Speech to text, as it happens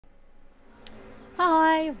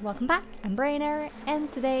Hi, welcome back. I'm Brainerror,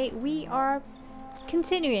 and today we are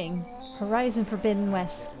continuing Horizon Forbidden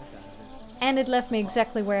West. And it left me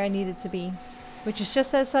exactly where I needed to be, which is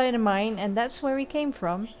just outside a mine, and that's where we came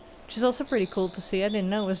from. Which is also pretty cool to see. I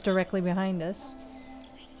didn't know it was directly behind us.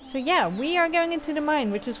 So yeah, we are going into the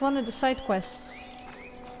mine, which is one of the side quests.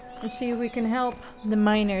 And see if we can help the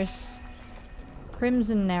miners.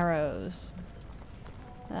 Crimson Narrows.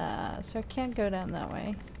 So I can't go down that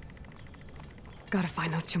way. Gotta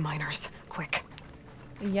find those two miners, quick.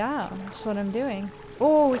 Yeah, that's what I'm doing.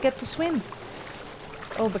 Oh, we get to swim.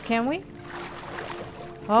 Oh, but can we?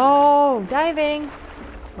 Oh, diving!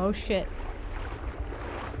 Oh shit.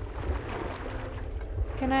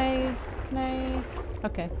 Can I...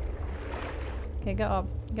 Okay. Okay, go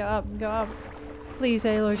up. Go up, go up. Please,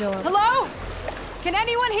 Aloy, go up. Hello? Can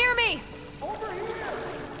anyone hear me? Over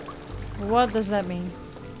here! What does that mean?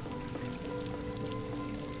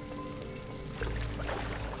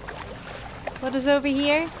 What is over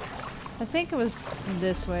here? I think it was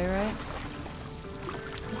this way, right?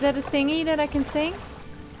 Is that a thingy that I can think?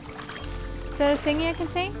 Is that a thingy I can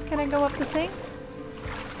think? Can I go up the thing?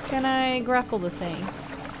 Can I grapple the thing?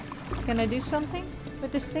 Can I do something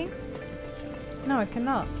with this thing? No, I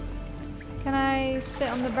cannot. Can I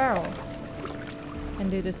sit on the barrel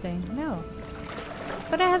and do the thing? No.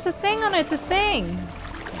 But it has a thing on it, the thing!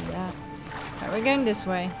 Yeah. Alright, we're going this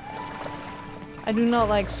way. I do not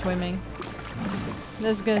like swimming.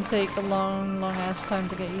 This is gonna take a long ass time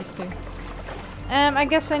to get used to. I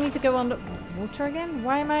guess I need to go on the water again?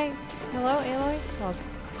 Why am I... Hello, Aloy? Oh.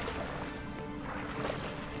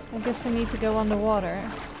 I guess I need to go underwater.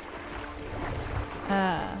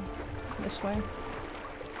 This way.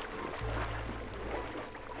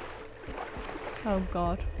 Oh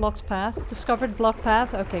god. Blocked path. Discovered blocked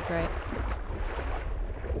path? Okay, great.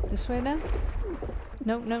 This way then?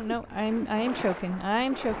 No, no, no. I am choking.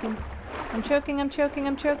 I'm choking. I'm choking, I'm choking,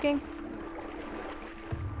 I'm choking.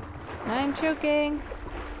 I'm choking.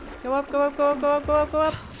 Go up, go up, go up, go up, go up, go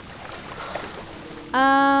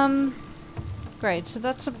up. Great, so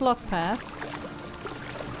that's a block path.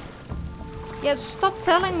 Yeah, stop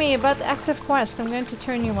telling me about the active quest. I'm going to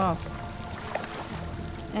turn you off.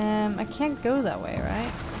 I can't go that way,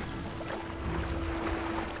 right?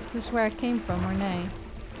 This is where I came from, or nay?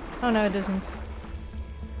 Oh no, it isn't.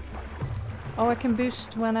 Oh, I can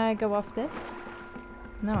boost when I go off this?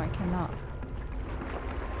 No, I cannot.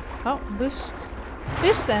 Oh, boost.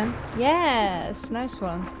 Boost then! Yes! Nice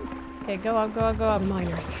one. Okay, go up, go up, go up.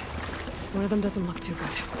 Miners. One of them doesn't look too good.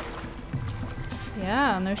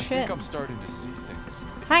 Yeah, no I shit. think I'm starting to see things.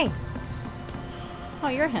 Hi! Oh,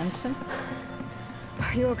 you're handsome.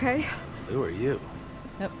 Are you okay? Who are you?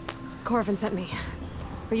 Yep. Corvin sent me.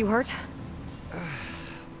 Are you hurt?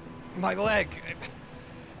 My leg.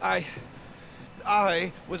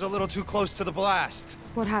 I was a little too close to the blast.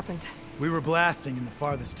 What happened? We were blasting in the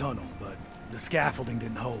farthest tunnel, but the scaffolding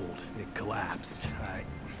didn't hold. It collapsed.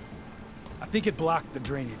 I think it blocked the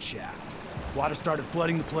drainage shaft. Water started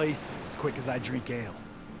flooding the place as quick as I drink ale.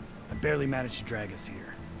 I barely managed to drag us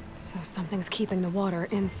here. So something's keeping the water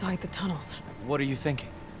inside the tunnels. What are you thinking?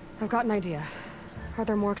 I've got an idea. Are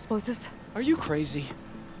there more explosives? Are you crazy?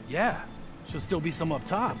 Yeah, should still be some up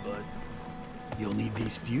top, but you'll need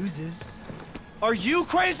these fuses. Are you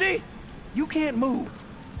crazy? You can't move,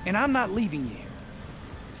 and I'm not leaving you here.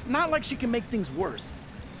 It's not like she can make things worse.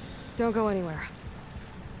 Don't go anywhere.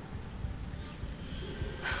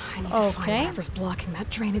 I need to find whatever's blocking that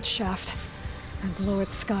drainage shaft and blow it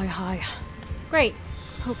sky high. Great.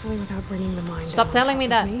 Hopefully without bringing the mine Stop down telling me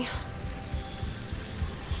that.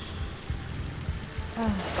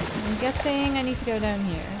 I'm guessing I need to go down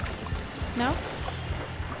here. No?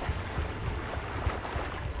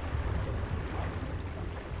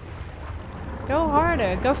 Go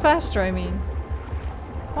harder. Go faster, I mean.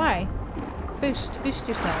 Why? Boost. Boost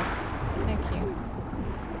yourself. Thank you.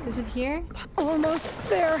 Is it here? Almost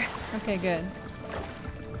there. Okay, good.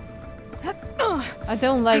 I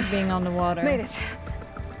don't like being on the water. Made it.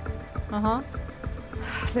 Uh-huh.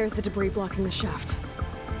 There's the debris blocking the shaft.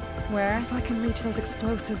 Where? If I can reach those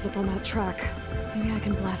explosives up on that track, maybe I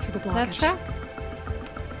can blast through the blockage. That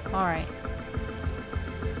track? Alright.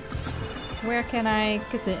 Where can I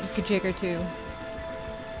jigger to?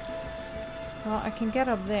 Well, I can get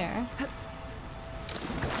up there.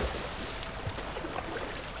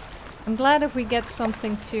 I'm glad if we get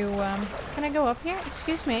something to, can I go up here?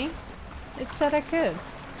 Excuse me. It said I could.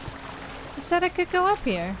 It said I could go up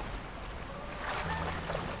here.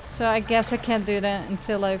 So I guess I can't do that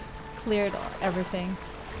until I've cleared everything.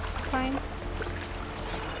 Fine.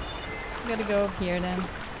 Gotta go up here then.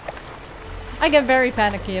 I get very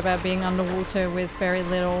panicky about being underwater with very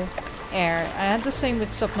little air. I had the same with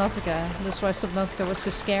Subnautica. That's why Subnautica was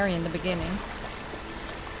so scary in the beginning.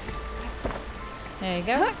 There you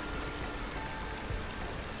go.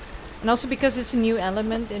 And also because it's a new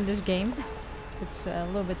element in this game. It's a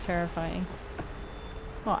little bit terrifying.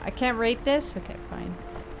 Oh, I can't rate this? Okay, fine.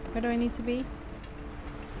 Where do I need to be?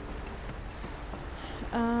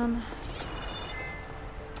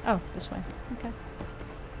 Oh, this way. Okay.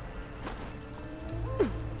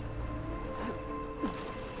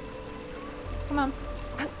 Come on.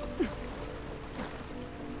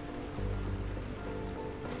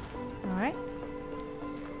 Alright.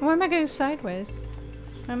 Why am I going sideways?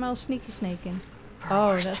 Why am I all sneaky snaking?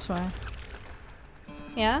 Oh, that's why.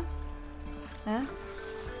 Yeah? Yeah?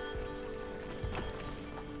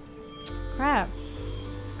 Crap.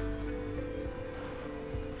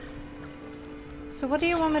 So what do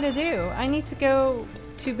you want me to do? I need to go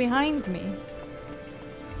to behind me.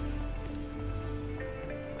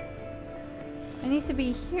 I need to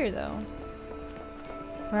be here though.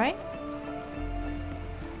 Right?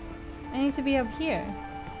 I need to be up here.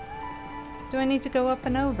 Do I need to go up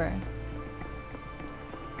and over?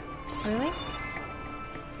 Really?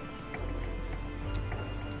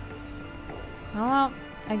 Oh well,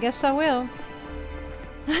 I guess I will.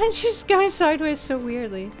 She's going sideways so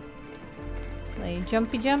weirdly. Like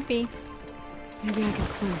jumpy jumpy. Maybe I can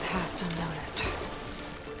swim past unnoticed.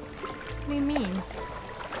 What do you mean?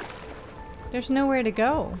 There's nowhere to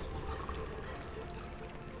go.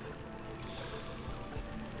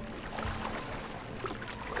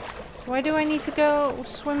 Why do I need to go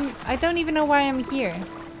swim? I don't even know why I'm here.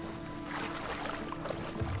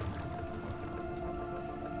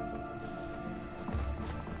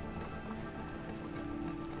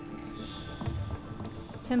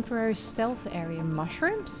 Temporary stealth area.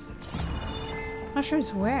 Mushrooms?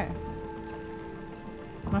 Mushrooms where?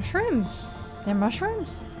 Mushrooms? They're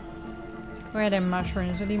mushrooms? Where are they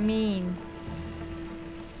mushrooms? What do you mean?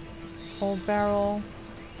 Old barrel.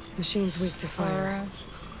 Machine's weak to fire.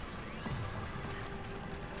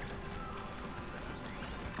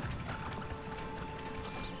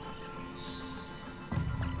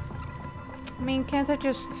 I mean, can't I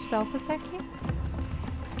just stealth attack you?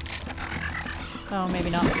 Oh, maybe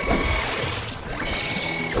not.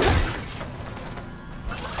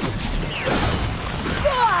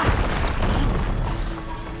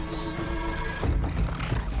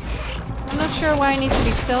 I'm not sure why I need to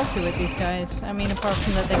be stealthy with these guys. I mean, apart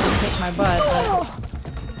from that they can kick my butt, but...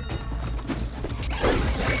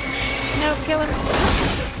 No, kill him.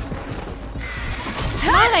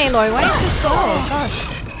 Come on, Aloy, why are you so slow? Gosh.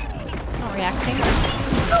 Not reacting.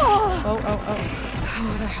 Oh, oh, oh.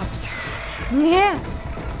 Oh, that helps. Yeah.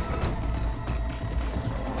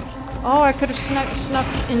 Oh, I could have snuck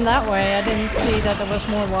in that way. I didn't see that there was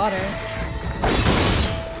more water.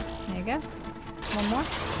 There you go. One more.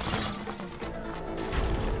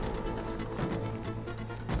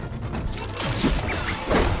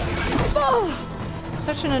 Oh,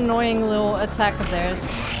 such an annoying little attack of theirs.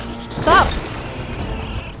 Stop!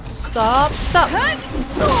 Stop! Stop!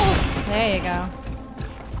 There you go.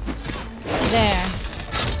 There.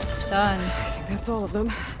 Done. I think that's all of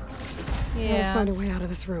them. Yeah. I'll find a way out of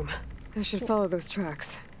this room. I should follow those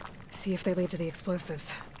tracks. See if they lead to the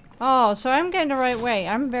explosives. Oh, so I'm going the right way.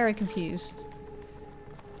 I'm very confused.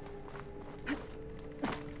 At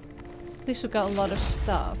least we've got a lot of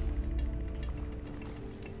stuff.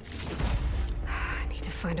 I need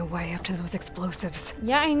to find a way up to those explosives.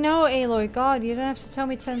 Yeah, I know, Aloy. God, you don't have to tell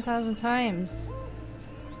me 10,000 times.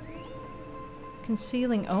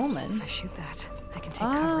 Concealing omen. If I shoot that, I can take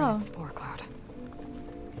cover in its spore cloud.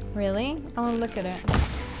 Really? I want to look at it.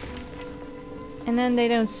 And then they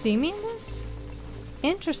don't see me in this?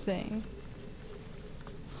 Interesting.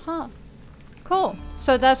 Huh. Cool.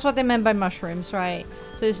 So that's what they meant by mushrooms, right?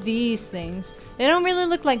 So it's these things. They don't really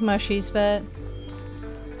look like mushies, but...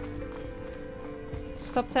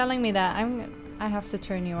 Stop telling me that. I have to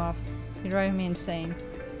turn you off. You're driving me insane.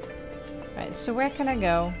 Right, so where can I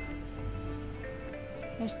go?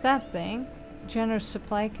 There's that thing. Generous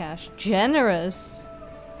supply cache. Generous?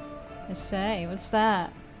 I say, what's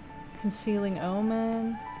that? Concealing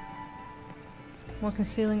omen. More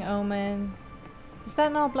concealing omen. Is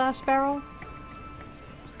that not a blast barrel?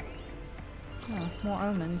 Oh, more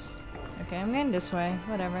omens. Okay, I'm going this way.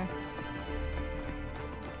 Whatever.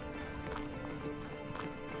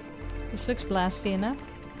 This looks blasty enough.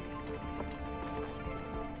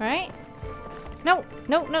 Right? No!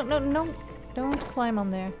 No, no, no, no! Don't climb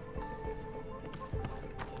on there.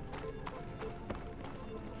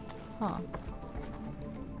 Huh.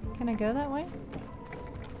 Can I go that way?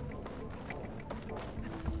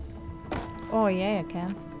 Oh yeah, I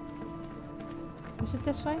can. Is it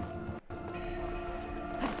this way?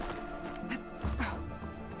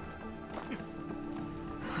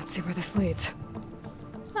 Let's see where this leads.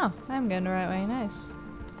 Oh, I'm going the right way. Nice.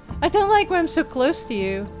 I don't like when I'm so close to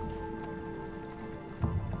you.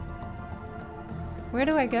 Where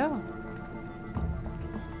do I go?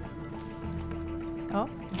 Oh,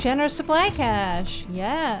 generous supply cache.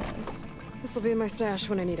 Yes. This will be in my stash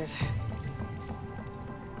when I need it.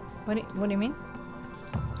 What do you mean?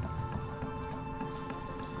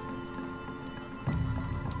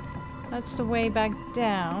 That's the way back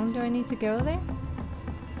down. Do I need to go there?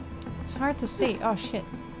 It's hard to see. Oh shit.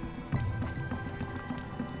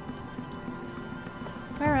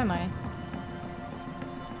 Where am I?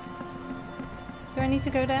 Do I need to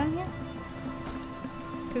go down here?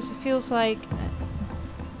 Because it feels like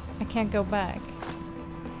I can't go back.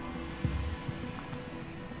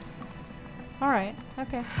 Alright,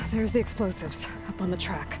 okay. There's the explosives up on the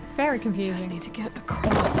track. Very Just confusing. need to get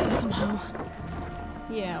across somehow.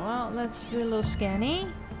 Yeah, well, let's do a little scanny.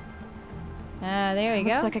 Ah, there we go.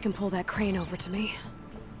 Looks like I can pull that crane over to me.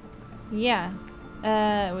 Yeah.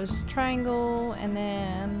 It was triangle and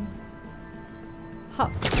then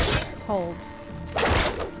hop. Hold.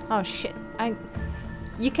 Oh shit.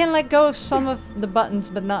 You can let go of some of the buttons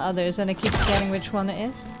but not others, and I keep forgetting which one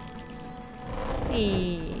it is.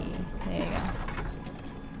 Hey. There you go.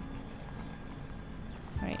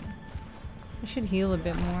 Right. I should heal a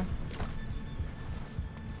bit more.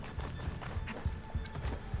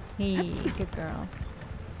 Hey, good girl.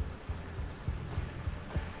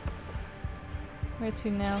 Where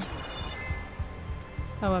to now?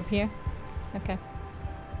 Oh, up here? Okay.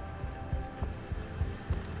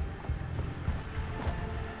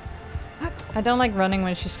 I don't like running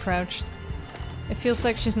when she's crouched. It feels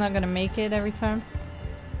like she's not gonna make it every time.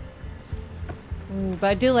 Ooh, but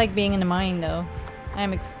I do like being in the mine though.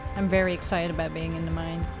 I'm very excited about being in the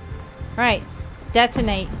mine. Right,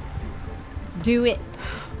 detonate. Do it.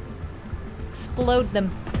 Explode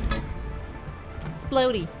them.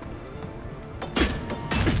 Explodey.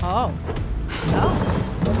 Oh. Oh.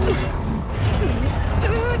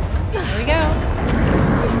 There we go.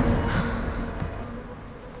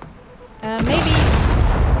 Maybe.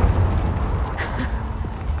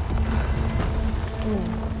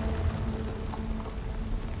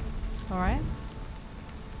 Alright.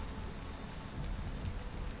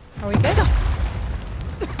 Are we good?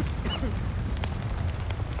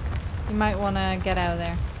 You might want to get out of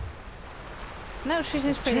there. No, she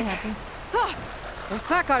seems pretty happy. Guess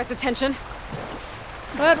that got its attention.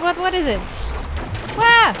 What is it?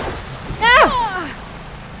 Wah! No!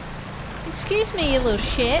 Excuse me, you little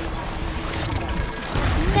shit.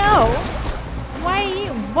 No! Why are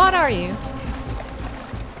you? What are you?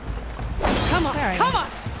 Come on, come on!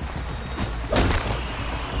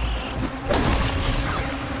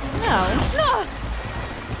 No. No!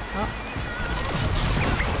 Oh.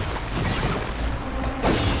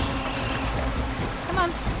 Come on.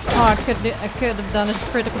 Oh, I could have done a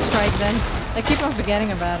critical strike then. I keep on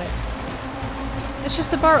forgetting about it. It's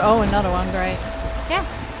just a bar. Oh, another one. Great. Yeah,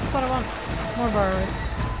 that's what I want. More borrowers.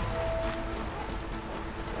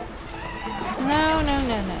 No, no,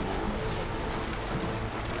 no, no, no.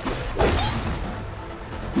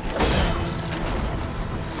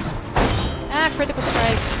 Ah, critical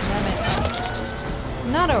strike. Damn it.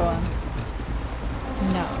 Another one.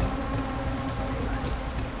 No.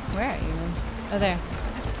 Where are you, man? Oh, there.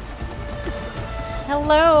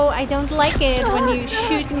 Hello, I don't like it when you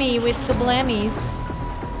shoot me with kablamis.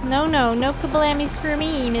 No, no, no kablamis for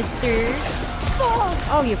me, mister.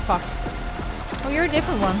 Oh, you fuck. Oh, you're a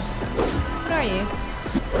different one. What are you?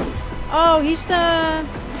 Oh, he's the...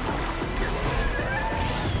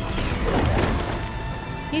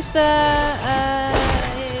 He's the,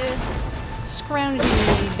 scroungy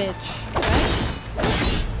bitch,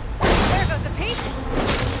 right? There goes the piece!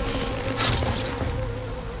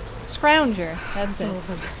 Scrounger, that's it. All of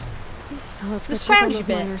them. Now let's The go check on scroungy those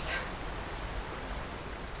bit. miners.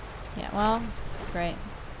 Yeah, well, great.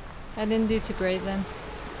 I didn't do too great then.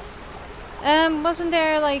 Wasn't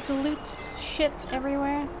there like loot shit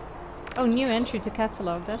everywhere? Oh, new entry to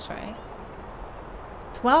catalog, that's right.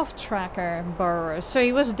 12 tracker borrower, so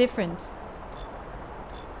he was different.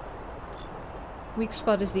 Weak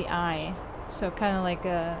spot is the eye, so kind of like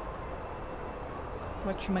a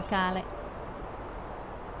whatchamacallit.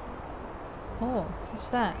 Oh, what's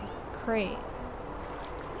that? Crate.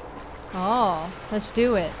 Oh, let's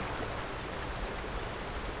do it.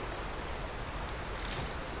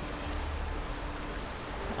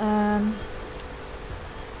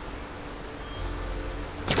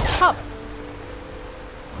 Hop.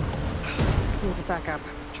 Needs a backup.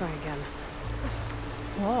 Try again.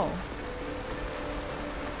 Whoa.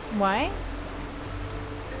 Why?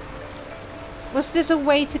 Was this a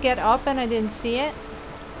way to get up and I didn't see it?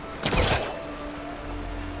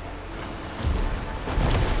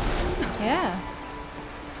 Yeah.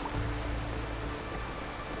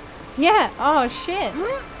 Yeah. Oh shit.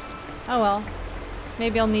 Oh well.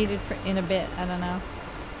 Maybe I'll need it for in a bit. I don't know.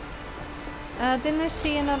 Didn't I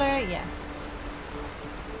see another? Yeah.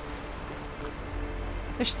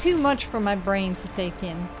 There's too much for my brain to take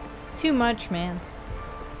in. Too much, man.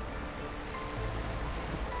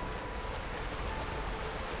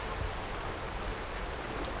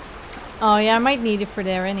 Oh yeah, I might need it for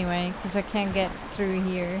there anyway, because I can't get through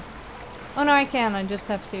here. Oh no, I can. I just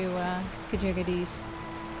have to kajigga these.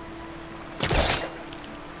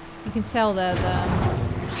 You can tell that.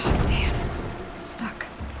 Oh, damn. It's stuck.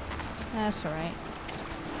 That's alright.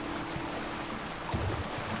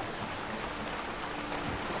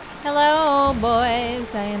 Hello,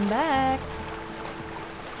 boys. I am back.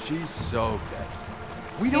 She's so dead.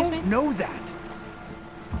 We Excuse don't me? know that.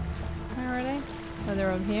 Where are they? Oh,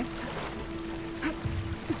 they're over here.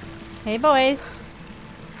 Hey, boys.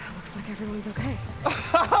 Looks like everyone's okay.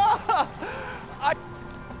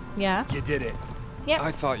 Yeah. You did it. Yep.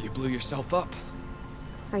 I thought you blew yourself up.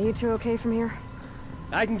 Are you two okay from here?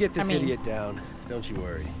 I can get this I mean- idiot down. Don't you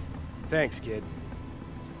worry. Thanks, kid.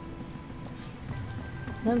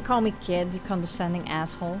 Don't call me kid, you condescending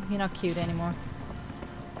asshole. You're not cute anymore.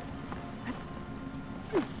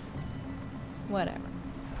 Whatever.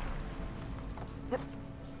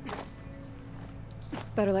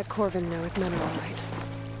 Better let Corvin know his men are alright.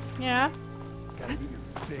 Yeah.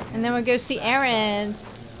 And then we'll go see Erend.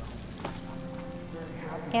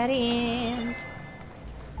 Erend.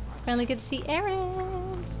 Finally get to see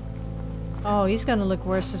Erend. Oh, he's gonna look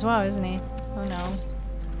worse as well, isn't he? Oh no.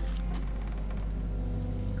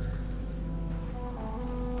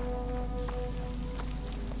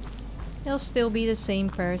 He'll still be the same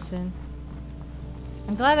person.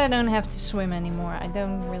 I'm glad I don't have to swim anymore. I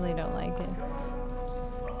really don't like it.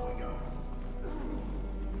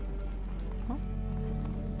 Huh?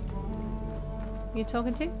 You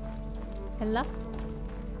talking to? Hello?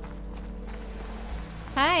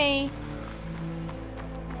 Hi.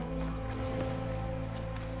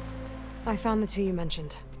 I found the two you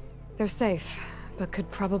mentioned. They're safe, but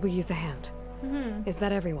could probably use a hand. Is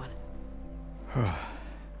that everyone?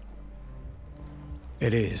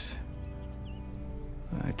 It is.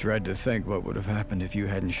 I tried to think what would have happened if you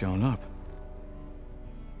hadn't shown up.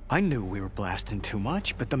 I knew we were blasting too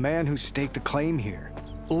much, but the man who staked the claim here,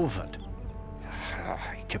 Ulvund,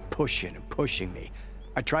 he kept pushing and pushing me.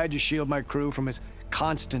 I tried to shield my crew from his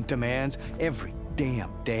constant demands every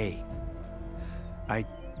damn day. I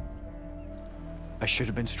should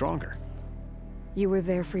have been stronger. You were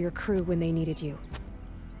there for your crew when they needed you.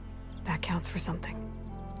 That counts for something.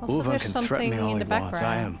 Also, Ulvund there's can something threaten me all in he the wants. I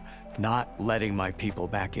background. am not letting my people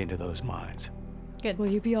back into those mines. Good. Will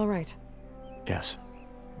you be alright? Yes.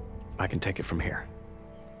 I can take it from here.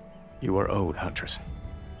 You are owed, Huntress.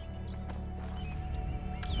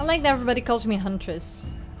 I like that everybody calls me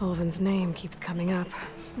Huntress. Ulvund's name keeps coming up.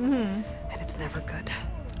 And it's never good.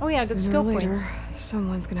 Oh yeah, good Sooner skill or later, points.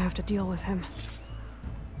 someone's gonna have to deal with him.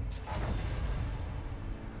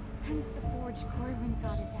 Hence the forge Corvin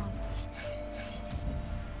got us out.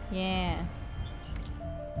 Yeah.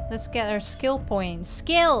 Let's get our skill points.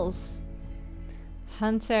 Skills!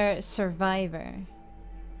 Hunter, Survivor.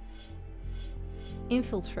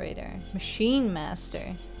 Infiltrator. Machine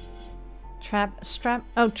Master. Trapper.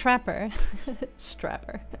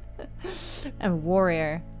 Strapper. And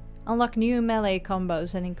Warrior. Unlock new melee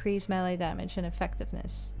combos and increase melee damage and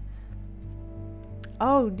effectiveness.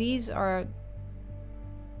 Oh, these are...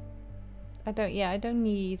 I don't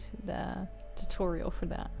need the tutorial for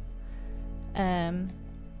that.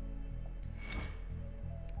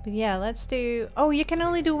 But yeah, let's do... Oh, you can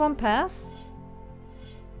only do one pass?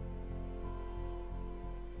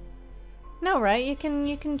 No, right? You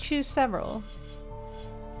can choose several.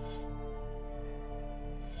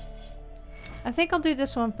 I think I'll do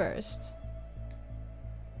this one first.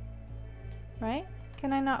 Right?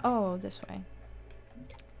 Can I not? Oh, this way.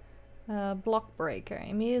 Block breaker.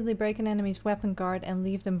 Immediately break an enemy's weapon guard and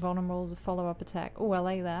leave them vulnerable to follow-up attack. Oh, I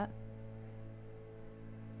like that.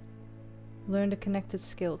 Learn the connected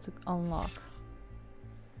skill to unlock.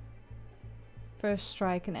 First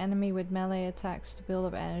strike an enemy with melee attacks to build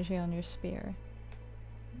up energy on your spear.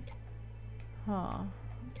 Huh.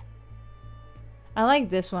 I like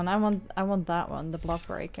this one. I want that one, the block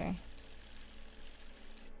breaker.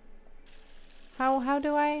 How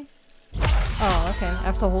do I? Oh, okay. I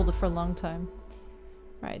have to hold it for a long time.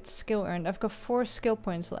 Right, skill earned. I've got 4 skill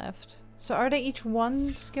points left. So are they each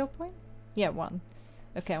 1 skill point? Yeah, 1.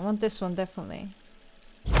 Okay, I want this one definitely.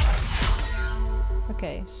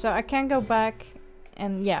 Okay, so I can go back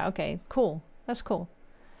and yeah, okay, cool. That's cool.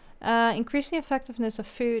 Increase the effectiveness of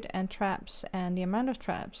food and traps and the amount of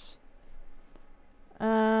traps.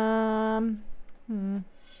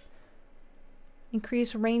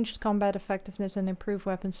 Increase ranged combat effectiveness and improve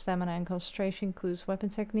weapon stamina and concentration. Includes weapon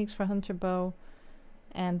techniques for hunter bow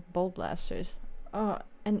and bolt blasters. Oh,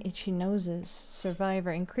 and itchy noses.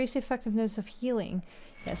 Survivor. Increase the effectiveness of healing.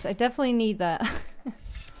 Yes, I definitely need that.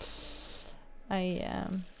 Alright,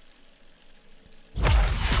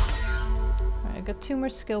 I got 2 more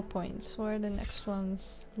skill points. What are the next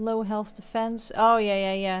ones? Low health defense. Oh,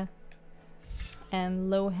 yeah. And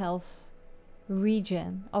low health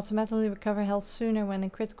regen. Automatically recover health sooner when in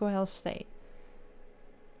critical health state.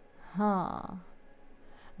 Huh.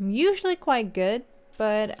 I'm usually quite good,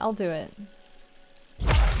 but I'll do it.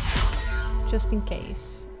 Just in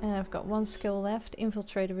case. And I've got 1 skill left.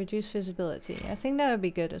 Infiltrate, reduce visibility. I think that would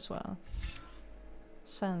be good as well.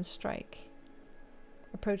 Silent strike.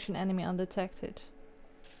 Approach an enemy undetected.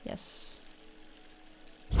 Yes.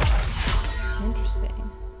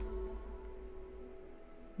 Interesting.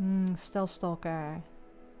 Stealth stalker.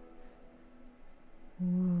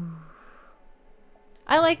 Ooh.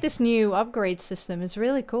 I like this new upgrade system. It's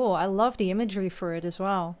really cool. I love the imagery for it as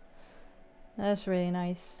well. That's really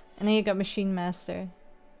nice. And then you got Machine Master.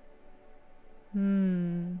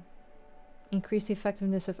 Increase the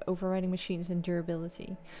effectiveness of overriding machines and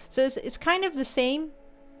durability. So it's kind of the same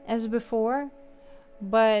as before,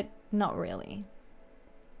 but not really.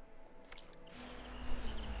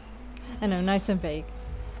 I know, nice and vague.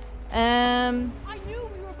 I knew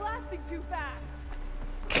we were blasting too fast.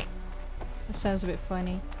 That sounds a bit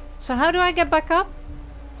funny. So how do I get back up?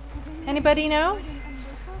 Anybody know?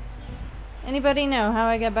 Anybody know how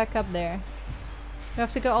I get back up there? Do I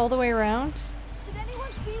have to go all the way around? Did anyone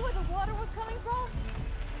see where the water was coming from?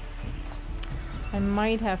 I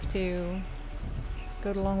might have to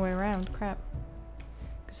go the long way around. Crap.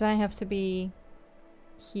 Because I have to be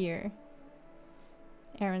here.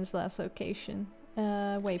 Aaron's last location.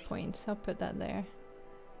 Waypoint. I'll put that there.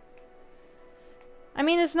 I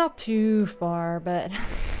mean, it's not too far, but...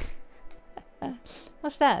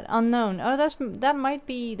 What's that? Unknown. Oh, that might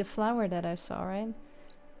be the flower that I saw, right?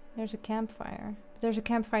 There's a campfire. But there's a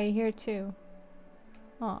campfire here too.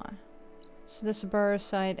 Aw. So there's a burrow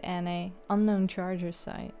site and a unknown charger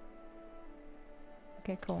site.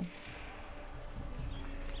 Okay, cool.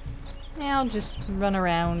 Yeah, I'll just run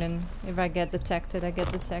around and if I get detected, I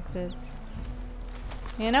get detected.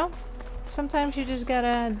 You know? Sometimes you just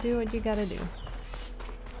gotta do what you gotta do.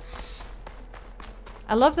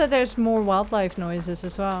 I love that there's more wildlife noises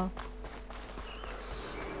as well.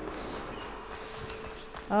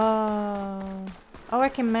 Oh. Oh, I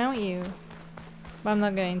can mount you. But I'm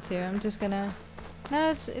not going to. I'm just gonna...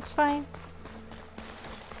 No, it's fine.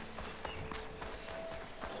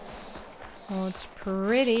 Oh, it's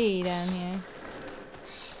pretty down here.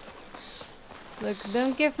 Look,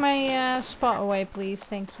 don't give my spot away, please.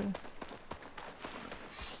 Thank you.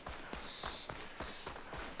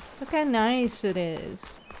 Look how nice it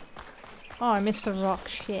is. Oh, I missed a rock.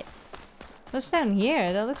 Shit. What's down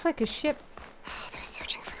here? That looks like a ship. Oh, they're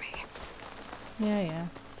searching for me. Yeah.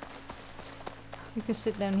 You can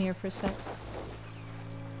sit down here for a sec.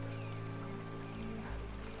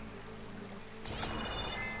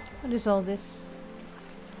 What is all this?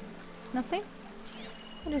 Nothing?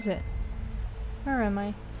 What is it? Where am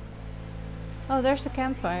I? Oh, there's the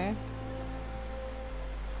campfire.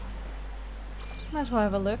 Might as well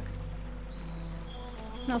have a look.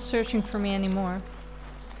 Not searching for me anymore.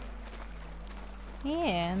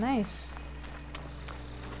 Yeah, nice.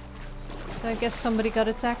 So I guess somebody got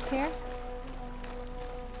attacked here?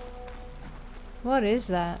 What is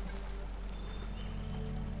that?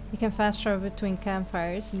 You can fast travel between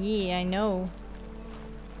campfires. Yeah, I know.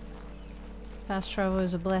 Fast travel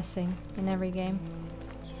is a blessing in every game.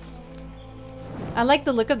 I like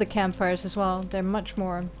the look of the campfires as well. They're much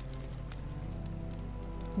more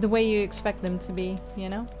the way you expect them to be, you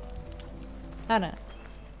know? I don't know.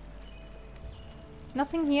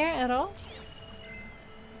 Nothing here at all?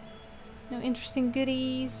 No interesting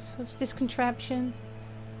goodies? What's this contraption?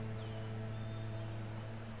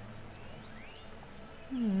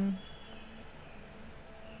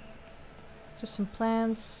 Just some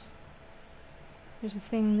plants. There's a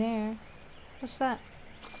thing there. What's that?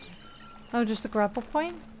 Oh, just a grapple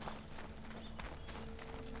point?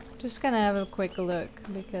 Just gonna have a quick look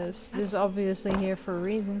because this is obviously here for a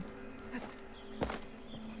reason.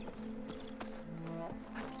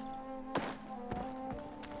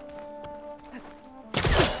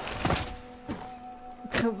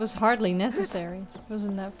 was hardly necessary. It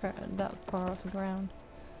wasn't that far off the ground.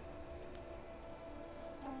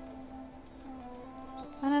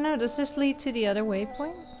 I don't know, does this lead to the other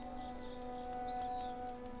waypoint?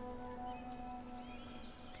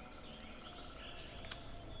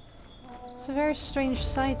 It's a very strange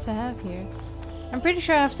sight to have here. I'm pretty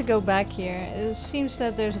sure I have to go back here. It seems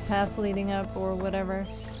that there's a path leading up or whatever.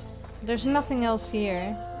 There's nothing else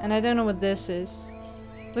here. And I don't know what this is.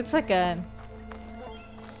 Looks like a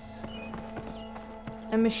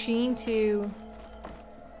machine to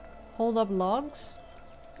hold up logs?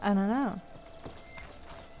 I don't know.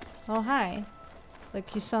 Oh, hi.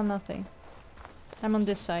 Look, you saw nothing. I'm on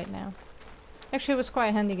this side now. Actually, it was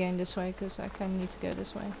quite handy going this way because I kind of need to go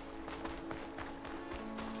this way.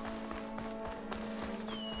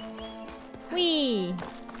 Whee!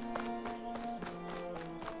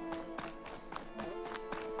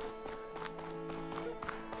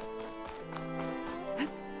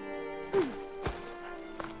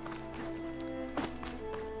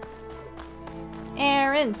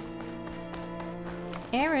 Errands!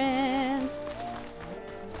 Errands!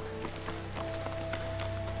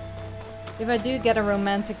 If I do get a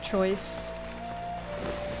romantic choice,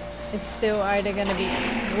 it's still either gonna be...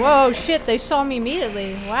 Whoa, shit, they saw me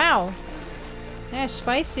immediately. Wow. Yeah,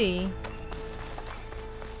 spicy.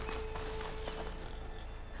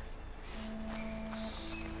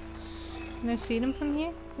 Can I see them from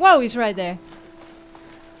here? Whoa, he's right there.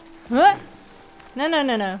 What? No, no,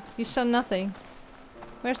 no, no. You saw nothing.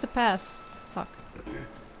 Where's the path? Fuck.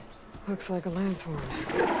 Looks like a landsworm.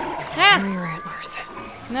 Ah! Your antlers.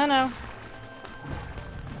 No, no.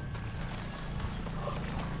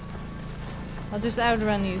 I'll just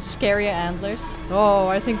outrun you. Scary antlers. Oh,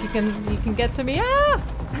 I think you can get to me. Ah!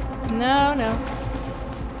 No, no.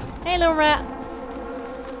 Hey, little rat.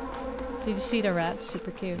 Did you see the rat?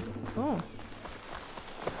 Super cute. Oh.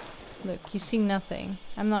 Look, you see nothing.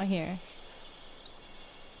 I'm not here.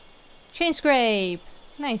 Chain scrape.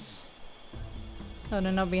 Nice. Oh,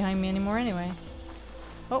 they're not behind me anymore anyway.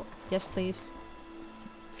 Oh, yes, please.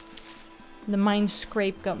 The mine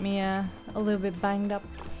scrape got me a little bit banged up.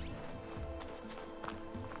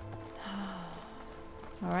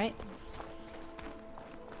 Alright.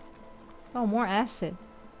 Oh, more acid.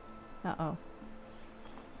 Uh-oh.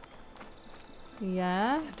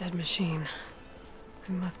 Yeah? It's a dead machine.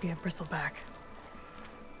 It must be a bristleback.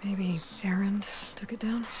 Maybe Erend took it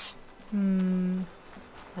down? Hmm.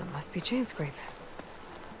 That must be chain scrape.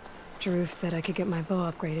 Jaruf said I could get my bow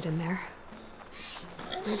upgraded in there.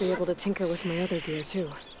 I'll be able to tinker with my other gear too.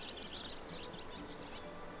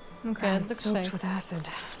 Okay, it And looks soaked safe. with acid.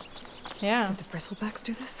 Yeah. Did the bristlebacks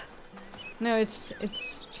do this? No, it's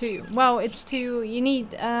to... Well, it's to... You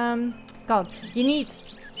need... God. You need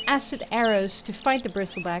acid arrows to fight the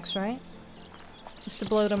bristlebacks, right? Just to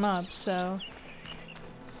blow them up, so...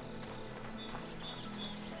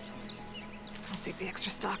 I'll save the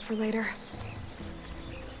extra stock for later.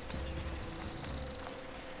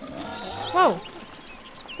 Whoa!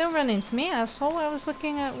 Don't run into me, asshole. I was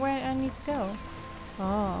looking at where I need to go.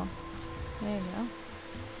 Oh. There you go.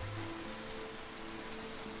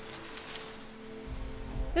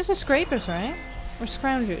 Those are scrapers, right? Or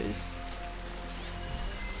scroungers?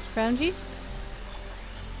 Scroungies?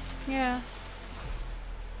 Yeah.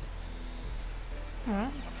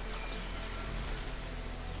 Alright.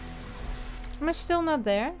 Am I still not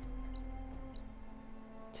there?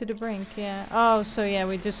 To the brink, yeah. Oh, so yeah,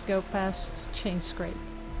 we just go past chain scrape.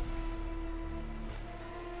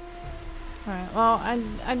 Alright, well,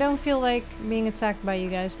 I don't feel like being attacked by you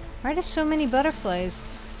guys. Why are there so many butterflies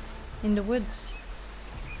in the woods?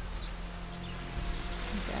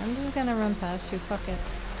 Okay, I'm just gonna run past you, fuck it.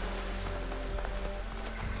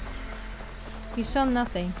 You saw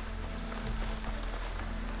nothing.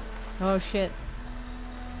 Oh shit.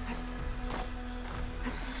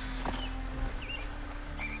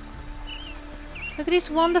 Look at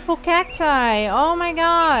these wonderful cacti! Oh my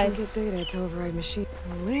god! Get data to override machine.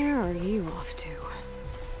 Where are you off to?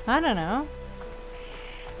 I don't know.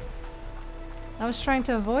 I was trying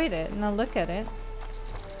to avoid it, and I'll look at it.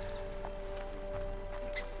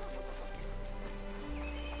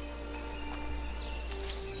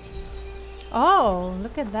 Oh,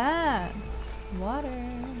 look at that. Water.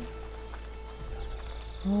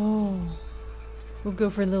 Oh. We'll go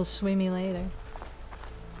for a little swimmy later.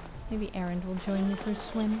 Maybe Erend will join me for a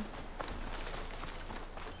swim.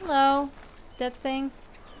 Hello. That thing.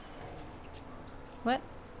 What?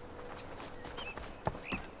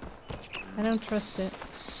 I don't trust it.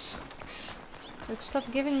 Look, stop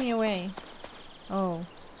giving me away. Oh.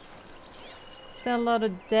 Is that a lot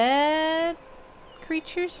of dead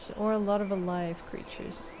creatures or a lot of alive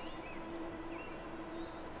creatures?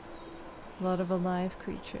 A lot of alive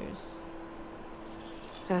creatures.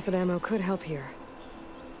 Acid ammo could help here.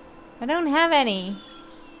 I don't have any.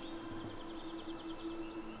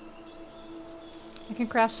 I can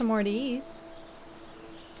craft some more of these.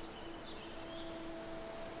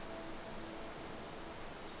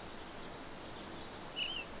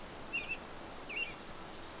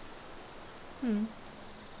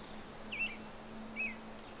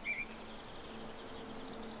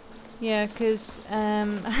 Yeah, because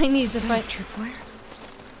I need to fight tripwire.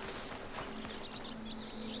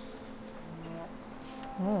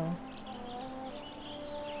 Oh.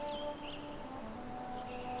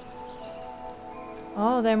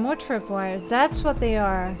 Oh, they're more tripwires. That's what they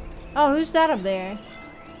are. Oh, who's that up there?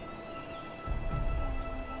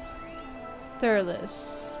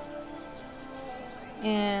 Thurless.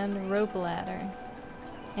 And rope ladder.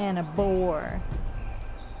 And a boar.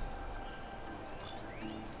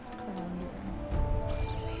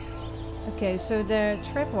 Okay, so there are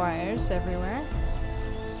tripwires everywhere.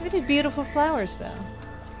 Look at these beautiful flowers, though.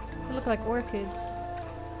 They look like orchids.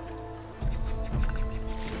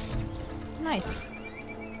 Nice.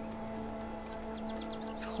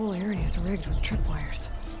 This whole area is rigged with tripwires.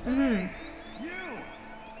 Mm-hmm. You!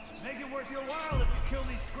 Make it worth your while if you kill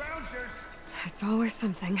these scroungers. It's always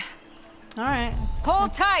something. Alright.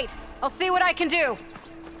 Hold tight! I'll see what I can do!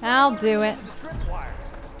 I'll do it. Tripwire.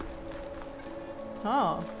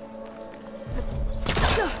 Oh.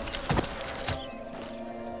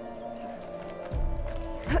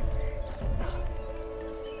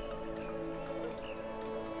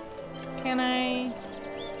 Can I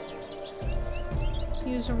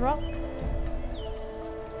use a rock?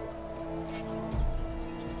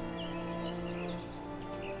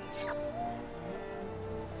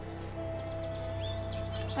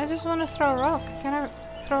 I just want to throw a rock. Can I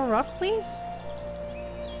throw a rock, please?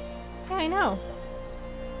 Yeah, I know.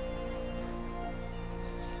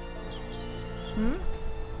 Hmm?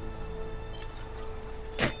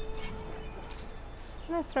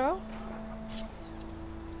 Can I throw?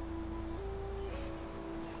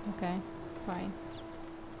 Okay, fine.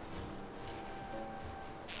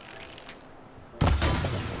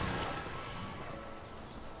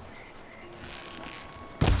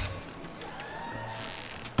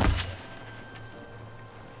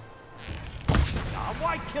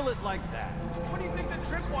 Why kill it like that? What do you think the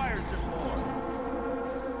tripwires are for?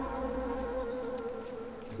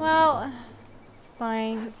 Well,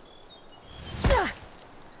 fine.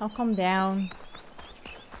 I'll come down.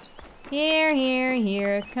 Here, here,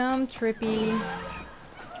 here. Come, Trippy.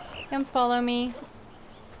 Come follow me.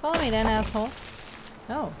 Follow me then, asshole.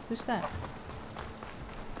 Oh, who's that?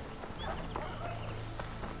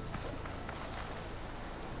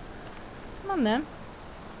 Come on then.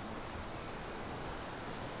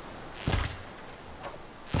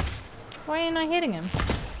 Why are you not hitting him?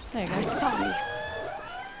 There you go. Sorry.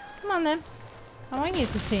 Come on then. I want you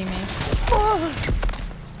to see me.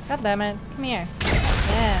 God damn it. Come here.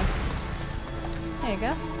 Yeah. There you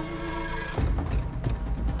go.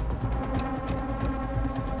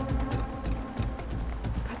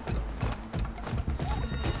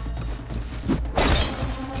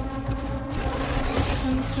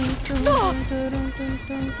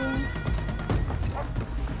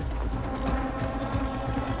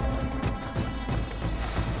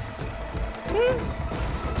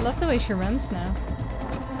 Love the way she runs now.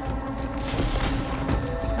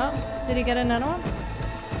 Oh, did he get another one?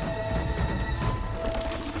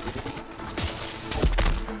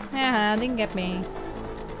 Yeah, didn't get me.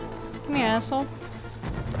 Come here, asshole.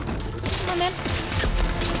 Come on then.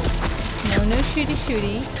 No shooty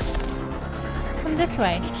shooty. Come this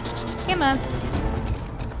way. Come on.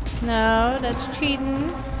 No, that's cheating.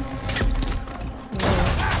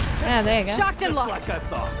 Whoa. Yeah, there you go. Shocked and locked. Like I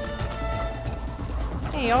thought.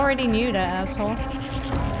 Hey, you already knew that, asshole.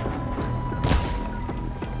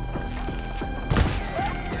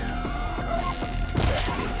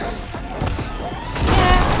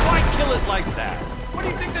 Why kill it like that? What do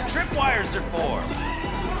you think the tripwires are for?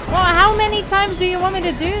 Well, how many times do you want me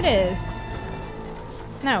to do this?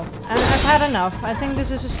 No, I've had enough. I think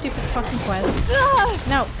this is a stupid fucking quest.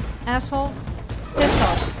 No, asshole. Piss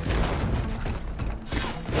off.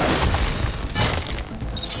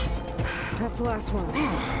 That's the last one.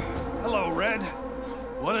 Hello, Red.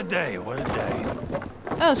 What a day, what a day.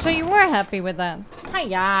 Oh, so you were happy with that.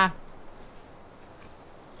 Hiya.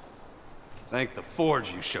 Thank the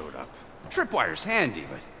Forge you showed up. Tripwire's handy,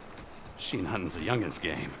 but machine hunting's a youngin's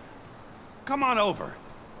game. Come on over.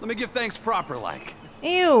 Let me give thanks proper like.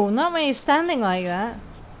 Ew, not when you're standing like that.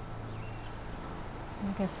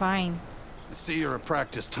 Okay, fine. I see you're a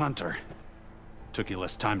practiced hunter. Took you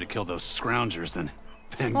less time to kill those scroungers than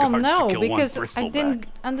vanguards Well, no, to kill because one bristleback. I didn't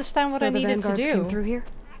understand what So I the needed to vanguards do. came through here?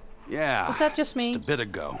 Yeah. Was that just me? Just a bit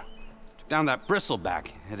ago. Down that bristleback,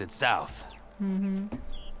 headed south. Mm-hmm.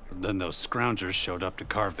 But then those scroungers showed up to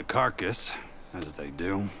carve the carcass, as they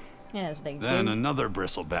do. Yes, they Then do. another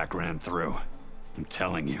bristleback ran through. I'm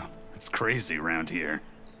telling you, it's crazy around here.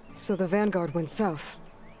 So the vanguard went south.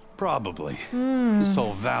 Probably. This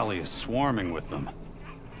whole valley is swarming with them.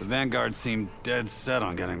 The vanguard seemed dead set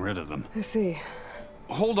on getting rid of them. I see.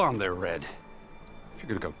 Hold on there, Red. If you're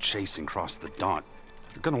gonna go chasing across the Daunt,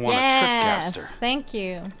 you're gonna want a Yes, tripcaster. thank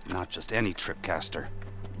you. Not just any tripcaster.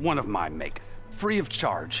 One of my make, free of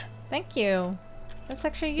charge. Thank you. That's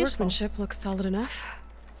actually useful. Workmanship looks solid enough.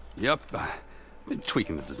 Yep. Been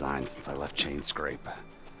tweaking the design since I left Chain Scrape.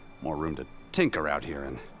 More room to tinker out here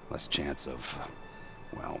and less chance of,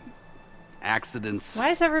 well, accidents. Why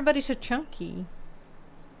is everybody so chunky?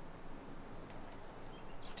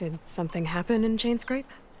 Did something happen in Chain Scrape?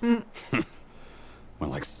 Well,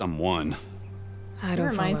 like someone. I It don't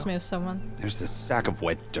reminds follow. me of someone. There's this sack of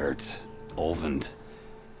wet dirt. Olvend.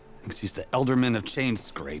 Thinks he's the Elderman of Chain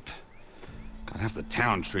Scrape. Got half the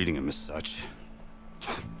town treating him as such.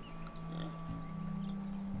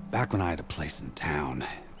 Back when I had a place in town,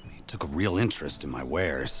 he took a real interest in my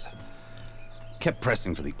wares. Kept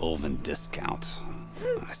pressing for the Olvend discount.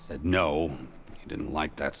 I said no. He didn't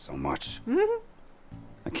like that so much.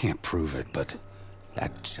 I can't prove it, but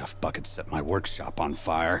that chuff bucket set my workshop on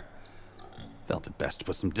fire. Felt it best to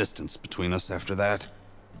put some distance between us after that.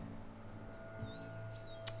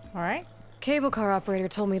 Alright. Cable car operator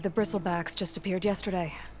told me the bristlebacks just appeared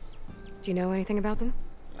yesterday. Do you know anything about them?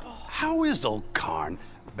 How is old Karn?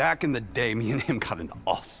 Back in the day, me and him got into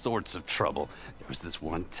all sorts of trouble. There was this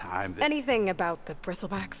one time that Anything about the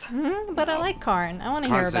bristlebacks? But I like Karn. I want to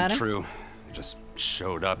hear Karn about said him. true. He just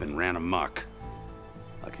showed up and ran amok.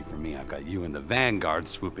 Lucky for me, I've got you and the Vanguard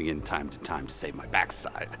swooping in time to save my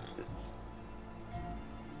backside.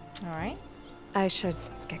 Alright. I should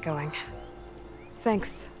get going.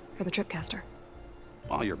 Thanks for the tripcaster.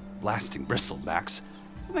 While you're blasting bristlebacks,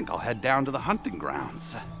 I think I'll head down to the hunting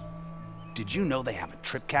grounds. Did you know they have a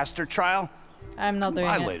tripcaster trial? I'm not doing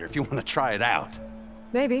By it. later if you want to try it out.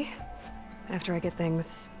 Maybe. After I get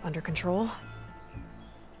things under control.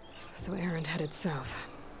 So Aaron headed south.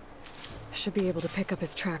 Should be able to pick up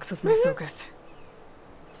his tracks with my focus.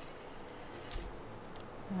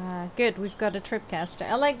 Good, we've got a tripcaster.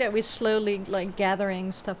 I like that we're slowly, like,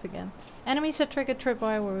 gathering stuff again. Enemies that trigger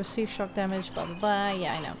tripwire will receive shock damage, blah blah blah.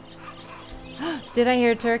 Yeah, I know. Did I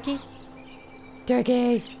hear turkey?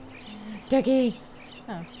 Turkey! Turkey!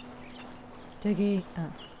 Oh. Turkey.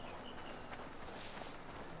 Oh.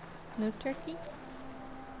 No turkey?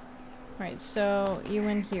 Right, so you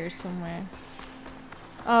went here somewhere.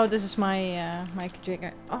 Oh, this is my mic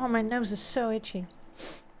jigger. Oh, my nose is so itchy.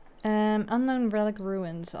 Unknown relic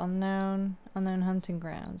ruins, unknown hunting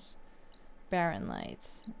grounds, barren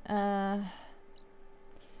lights. So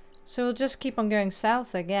we'll just keep on going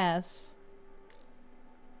south, I guess.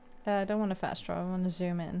 I don't want to fast draw. I want to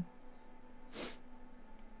zoom in.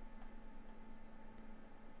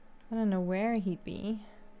 I don't know where he'd be.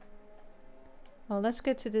 Well, let's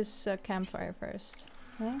go to this campfire first.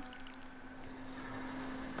 Okay.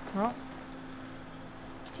 Oh.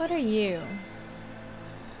 What are you?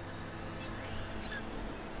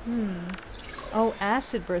 Oh,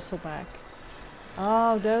 acid bristleback.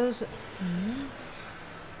 Oh, those.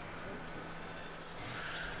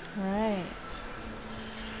 Right.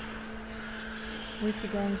 Weak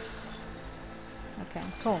against. Okay,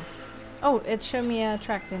 cool. Oh, it showed me a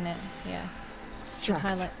track, didn't it? Yeah. Tracks.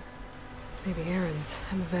 Highlight. Maybe Aaron's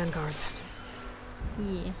and the vanguards.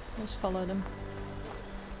 Yeah, just follow them.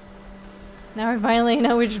 Now I finally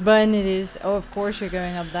know which button it is. Oh, of course you're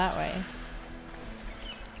going up that way.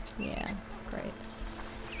 Yeah, great.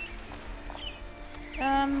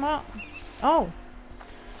 Well, oh.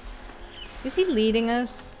 Is he leading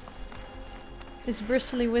us? Is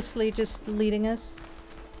Bristly Whistly just leading us?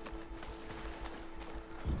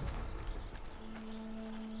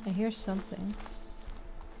 I hear something.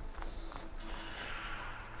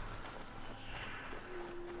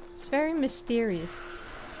 It's very mysterious.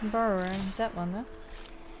 Borrower, that one, huh?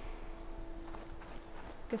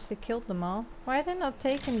 Guess they killed them all. Why are they not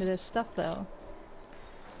taking this stuff though?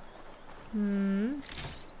 I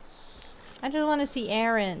just want to see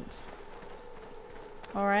errands.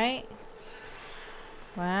 Alright.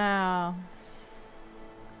 Wow.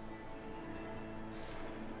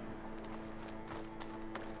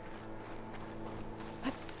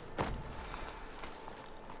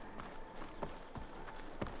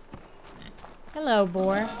 Hello,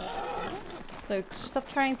 boar. Look,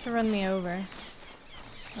 stop trying to run me over.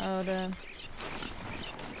 Oh, the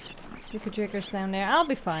jigger's down there. I'll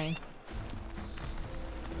be fine.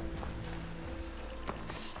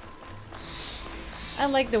 I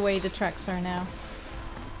like the way the tracks are now.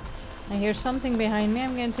 I hear something behind me,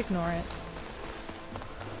 I'm going to ignore it.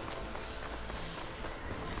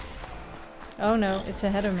 Oh no, it's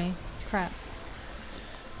ahead of me. Crap.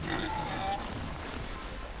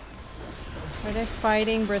 Are they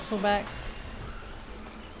fighting bristlebacks?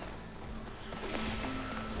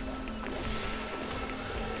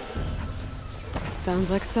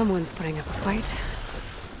 Sounds like someone's putting up a fight.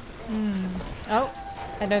 Oh,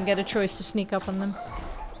 I don't get a choice to sneak up on them.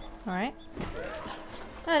 Alright.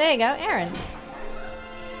 Oh, there you go, Aaron.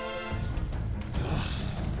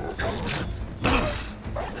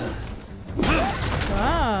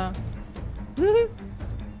 Ah.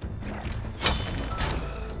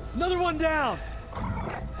 Another one down!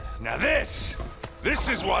 Now this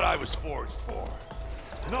is what I was forged for.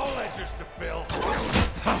 No ledgers to fill.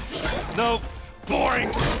 No boring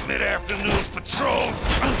mid-afternoon patrols.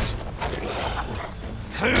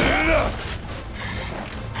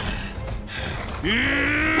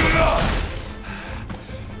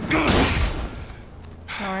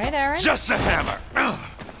 Alright, Aaron. Just a hammer.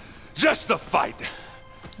 Just the fight.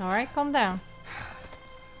 Alright, calm down.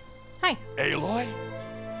 Hi. Aloy?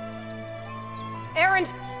 Aaron!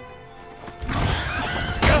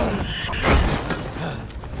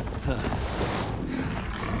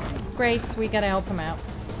 Great, we gotta help him out.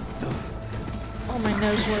 Oh, my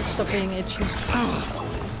nose won't stop being itchy.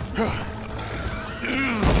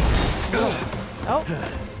 Oh,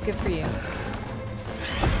 good for you.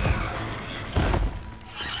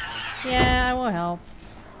 Yeah, I will help.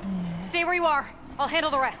 Stay where you are. I'll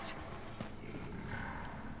handle the rest.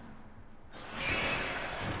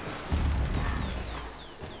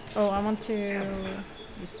 Oh, I want to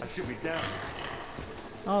use I this. should be down.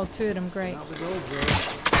 Oh, two of them, great.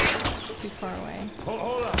 Too far away.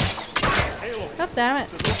 Hold up. Aloy, God damn it.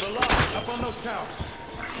 there's a lot up on those towers.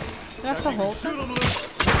 Do I have to hold Shoot them? them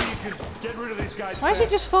loose. Maybe you can get rid of these guys. Why is he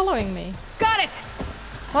fast. just following me? Got it!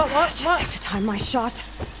 What? Just What? have to time my shot.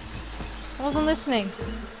 I wasn't listening.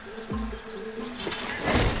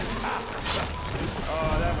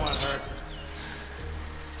 Oh, that one hurt.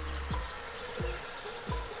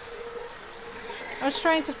 I was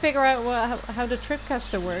trying to figure out how the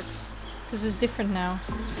tripcaster works. This is different now.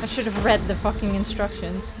 I should have read the fucking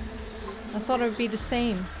instructions. I thought it would be the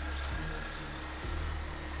same.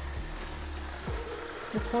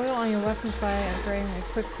 The coil on your weapons by upgrading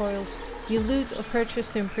equipped coils. You loot or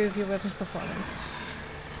purchase to improve your weapon's performance.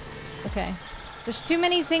 Okay. There's too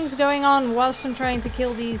many things going on whilst I'm trying to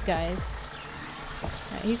kill these guys.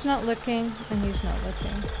 Right, he's not looking, and he's not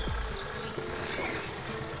looking.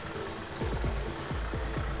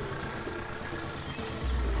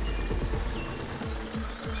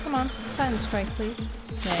 Come on, silent strike, please.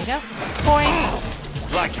 There you go.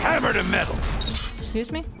 Point! Like hammer to metal.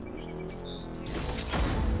 Excuse me?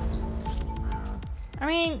 I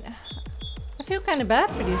mean, I feel kind of bad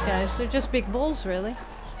for these guys. They're just big bulls, really.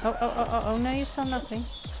 Oh, no, you saw nothing.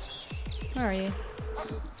 Where are you?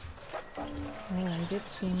 Oh, you did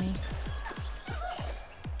see me.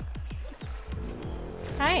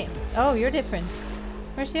 Hi! Oh, you're different.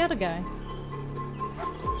 Where's the other guy?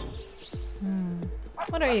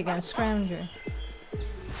 What are you again, scrounger?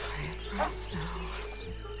 Rats now.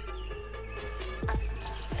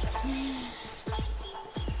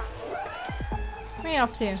 Where are you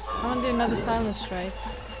off to? I want to do another silent strike.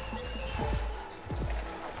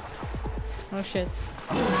 Oh shit.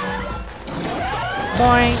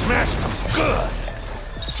 Boing! Smashed them good.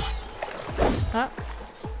 Huh?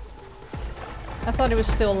 I thought he was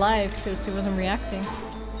still alive because he wasn't reacting.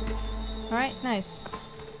 Alright, nice.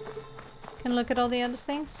 Can I look at all the other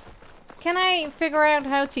things? Can I figure out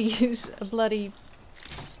how to use a bloody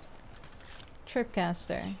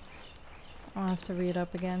tripcaster? I'll have to read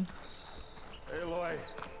up again. Aloy.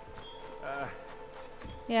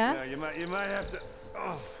 Yeah? You might have to.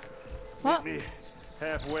 Oh, What? meet me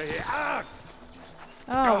halfway here. Ah!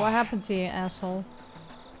 Oh, what happened to you, asshole?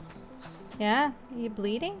 Yeah? Are you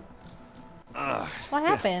bleeding? What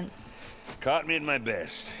happened? Caught me at my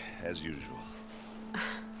best, as usual.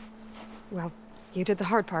 Well, you did the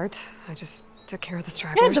hard part. I just took care of the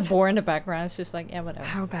Yeah, stragglers. the boar in the background. It's just like, yeah, whatever.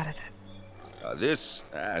 How bad is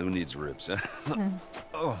it? Who needs ribs?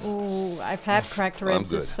 Huh? Ooh, I've had cracked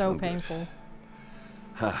ribs. good. It's so I'm good. painful.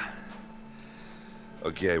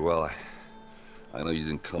 Okay, well, I know you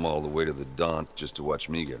didn't come all the way to the Daunt just to watch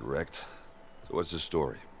me get wrecked. So what's the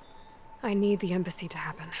story? I need the embassy to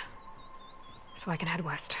happen. so I can head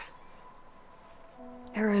west.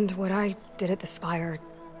 Erend, what I did at the Spire...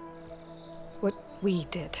 what we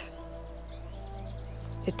did...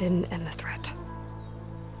 it didn't end the threat.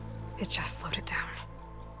 It just slowed it down.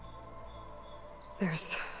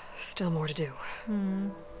 There's still more to do.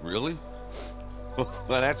 Really? Well,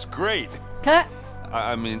 that's great. Cut.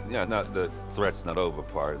 I mean, yeah, not the threat's not over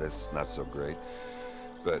part. That's not so great.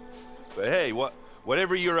 But hey,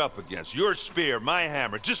 whatever you're up against, your spear, my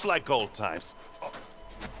hammer, just like old times.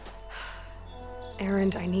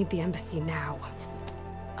 Erend, I need the embassy now.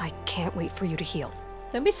 I can't wait for you to heal.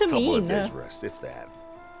 Don't be so Couple mean. of days rest, if that.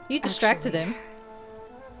 You distracted him.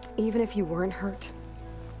 Even if you weren't hurt,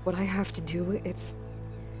 what I have to do, it's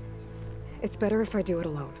better if I do it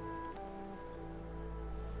alone.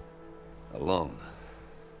 Alone.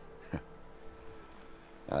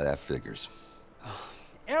 Now that figures.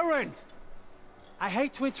 Erend! I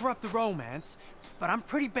hate to interrupt the romance, but I'm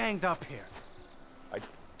pretty banged up here.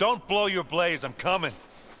 Don't blow your blaze, I'm coming.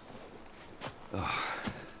 Oh,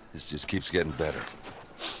 this just keeps getting better.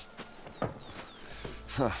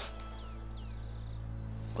 Huh.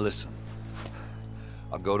 Listen,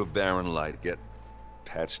 I'll go to Barren Light, get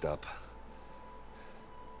patched up.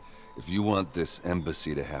 If you want this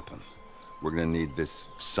embassy to happen, we're gonna need this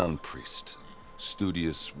sun priest,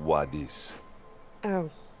 Studius Wadis. Oh,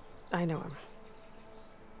 I know him.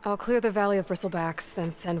 I'll clear the Valley of Bristlebacks,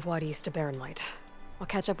 then send Wadis to Barren Light. I'll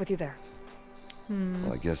catch up with you there.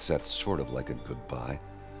 Well, I guess that's sort of like a goodbye.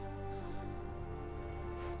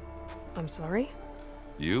 I'm sorry?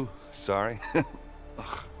 You? Sorry? Ugh.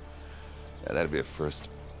 Yeah, that'd be a first.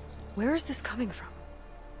 Where is this coming from?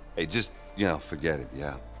 Hey, just, you know, forget it,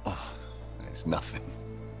 yeah. Oh, it's nothing.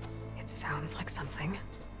 It sounds like something.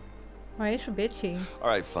 Why are you so bitchy? All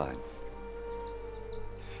right, fine.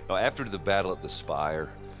 Now, after the battle at the Spire,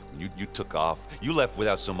 you took off, you left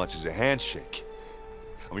without so much as a handshake.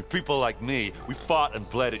 I mean, people like me, we fought and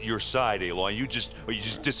bled at your side, Aloy, you just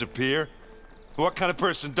disappear? What kind of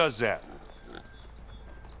person does that?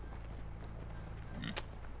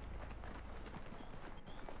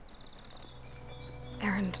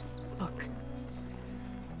 Erend, look.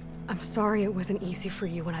 I'm sorry it wasn't easy for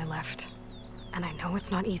you when I left. And I know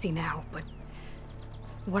it's not easy now, but...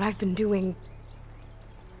 what I've been doing...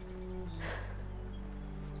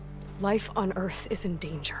 life on Earth is in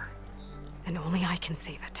danger. And only I can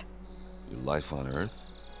save it. Your life on Earth?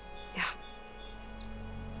 Yeah.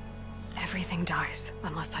 Everything dies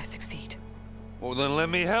unless I succeed. Well, then let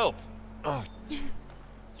me help. Oh.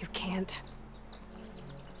 You can't.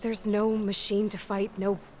 There's no machine to fight,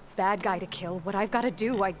 no bad guy to kill. What I've got to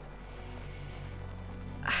do, I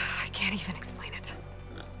can't even explain it.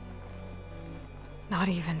 Not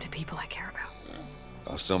even to people I care about.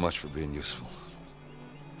 Oh, so much for being useful.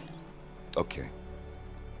 Okay.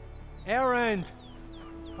 Erend!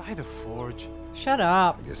 By the forge. Shut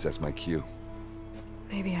up. I guess that's my cue.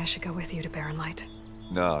 Maybe I should go with you to Barren Light.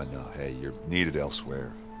 No, hey, you're needed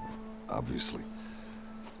elsewhere. Obviously.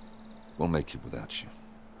 We'll make it without you.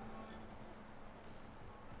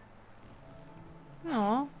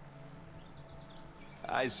 Aw.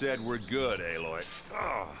 I said we're good, Aloy.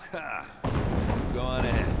 Oh, ha. Go on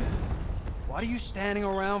ahead. What are you standing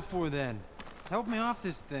around for then? Help me off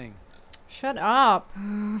this thing. Shut up.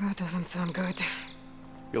 Oh, that doesn't sound good.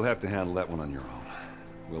 You'll have to handle that one on your own.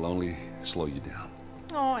 We'll only slow you down.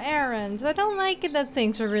 Oh, Erend, I don't like it that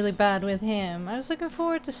things are really bad with him. I was looking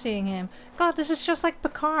forward to seeing him. God, this is just like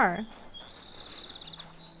Picard.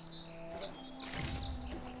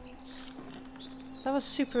 That was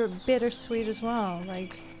super bittersweet as well.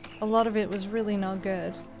 Like, a lot of it was really not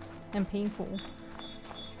good and painful.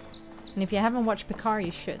 And if you haven't watched Picard,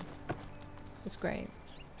 you should. It's great.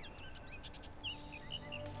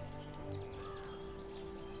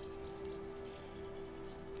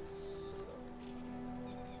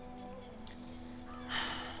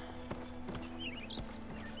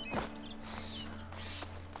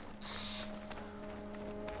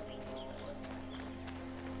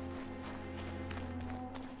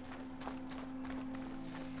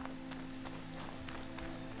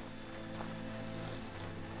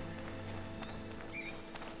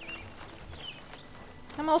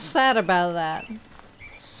 I'm all sad about that.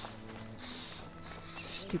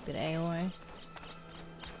 Stupid Aloy.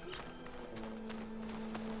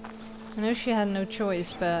 I know she had no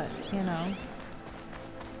choice, but, you know.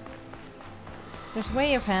 There's a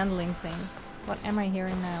way of handling things. What am I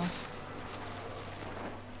hearing now?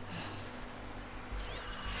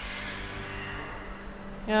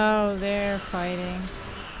 Oh, they're fighting.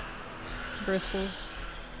 Bristles.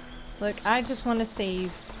 Look, I just want to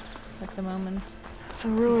save at the moment. It's a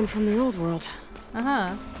ruin from the old world.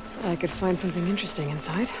 Uh-huh. I could find something interesting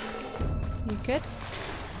inside. You could?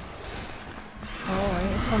 Oh,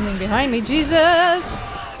 there's something behind me. Jesus!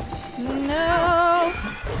 No!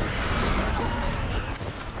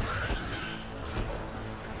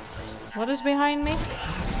 What is behind me?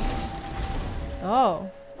 Oh.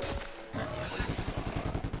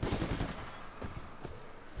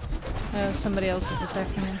 Oh, somebody else is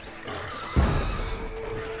attacking me.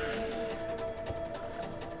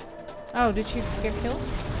 Oh, did you get killed?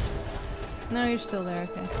 No, you're still there,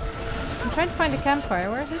 okay. I'm trying to find a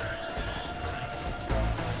campfire. Where is it?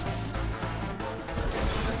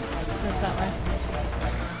 Where's that way?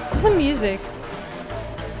 The music.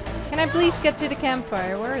 Can I please get to the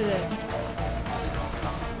campfire? Where is it?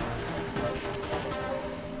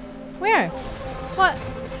 Where? What?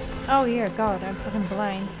 Oh, here. God, I'm fucking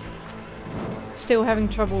blind. Still having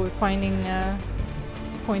trouble with finding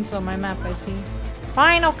points on my map, I see.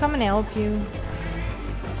 Fine, I'll come and help you.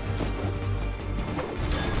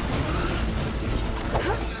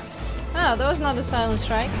 Oh, that was not a silent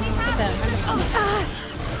strike. God damn it.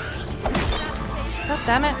 God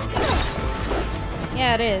damn it.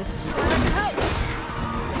 Yeah, it is. God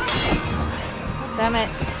damn it.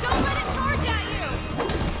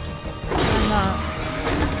 I'm not.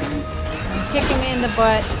 I'm kicking it in the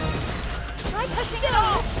butt. Try pushing it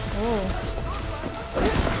off. Oh.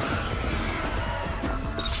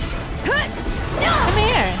 Come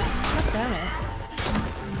here! God damn it.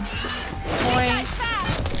 Boing.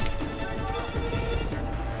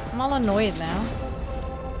 I'm all annoyed now.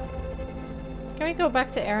 Can we go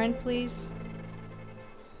back to Aaron, please?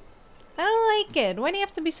 I don't like it. Why do you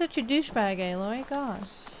have to be such a douchebag, Aloy? God.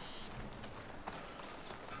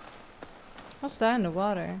 What's that in the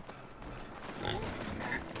water?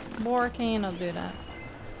 Boar, can you not do that?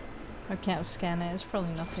 I can't scan it. It's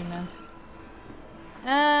probably nothing now.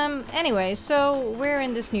 Anyway, so we're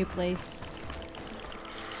in this new place.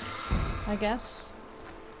 I guess.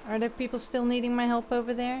 Are there people still needing my help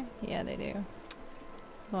over there? Yeah, they do.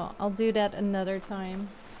 Well, I'll do that another time.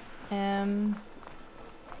 I'm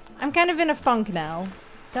kind of in a funk now.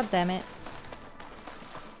 God damn it.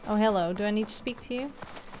 Oh, hello. Do I need to speak to you?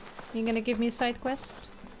 You gonna give me a side quest?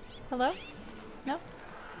 Hello? No?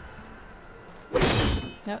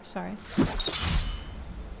 No, sorry.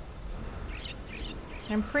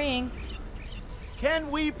 I'm freeing.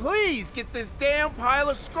 Can we please get this damn pile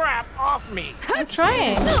of scrap off me? I'm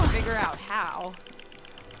trying. Figure out how.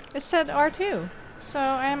 It said R2, so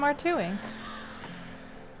I am R2ing.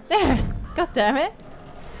 There! God damn it!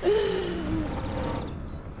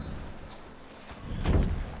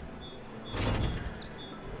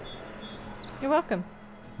 You're welcome.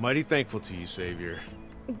 Mighty thankful to you, Savior.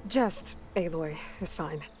 Just Aloy is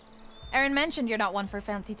fine. Aaron mentioned you're not one for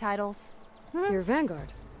fancy titles. You're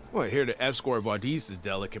Vanguard. Well, here to escort Wadis's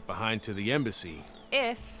delicate behind to the embassy.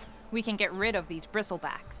 If we can get rid of these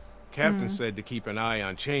bristlebacks. Captain said to keep an eye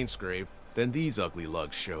on Chainscrape, then these ugly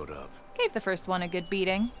lugs showed up. Gave the first one a good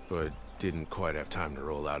beating. But didn't quite have time to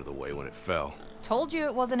roll out of the way when it fell. Told you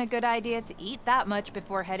it wasn't a good idea to eat that much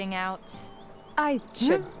before heading out. I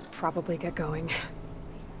should probably get going.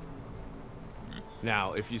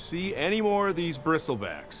 Now, if you see any more of these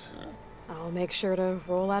bristlebacks... I'll make sure to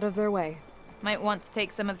roll out of their way. Might want to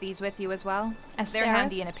take some of these with you as well. As They're stairs?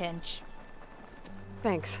 handy in a pinch.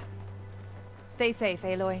 Thanks. Stay safe,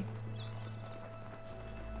 Aloy.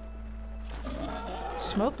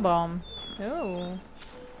 Smoke bomb. Oh.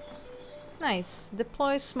 Nice.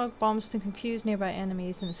 Deploy smoke bombs to confuse nearby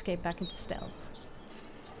enemies and escape back into stealth.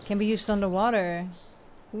 Can be used underwater.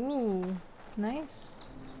 Ooh. Nice.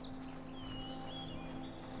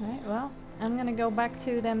 Alright, well, I'm gonna go back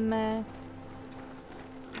to them,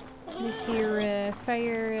 this here,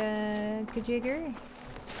 fire, kajigger.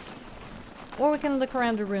 Or we can look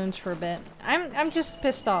around the ruins for a bit. I'm just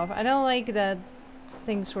pissed off. I don't like that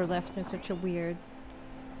things were left in such a weird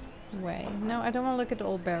way. No, I don't want to look at the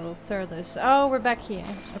old barrel. Thirdless. Oh, we're back here.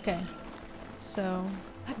 Okay. So,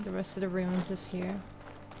 the rest of the ruins is here.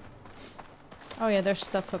 Oh yeah, there's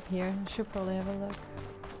stuff up here. I should probably have a look.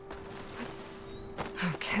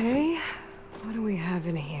 Okay, what do we have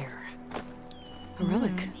in here? A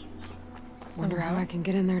relic. Wonder how I can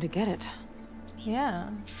get in there to get it. Yeah.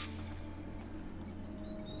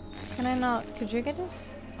 Can I not? Could you get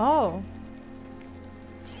this? Oh.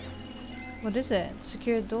 What is it?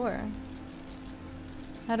 Secure door.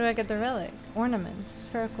 How do I get the relic? Ornament.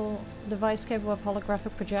 Spherical device capable of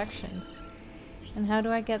holographic projection. And how do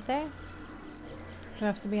I get there? Do I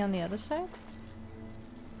have to be on the other side?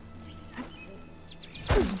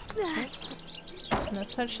 Not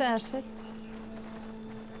touch the acid.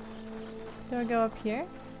 Do I go up here?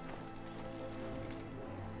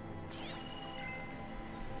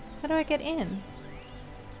 do I get in?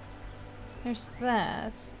 There's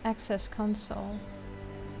that. Access console.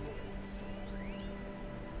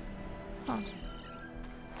 Huh.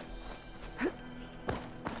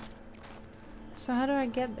 So how do I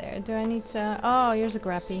get there? Do I need to... Oh, here's a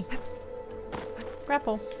grappy.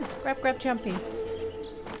 Grapple. Grab, grab, jumpy.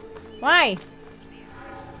 Why?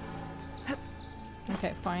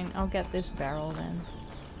 Okay, fine. I'll get this barrel then.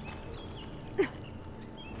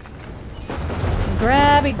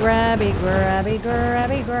 Grabby, grabby, grabby,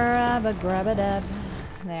 grabby, grabba, grabba dub.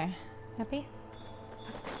 There. Happy?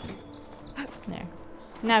 There.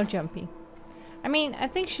 Now jumpy. I mean, I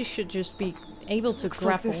think she should just be able to Looks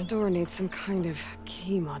grapple. like this door needs some kind of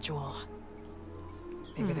key module.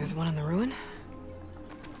 Maybe there's one in the ruin?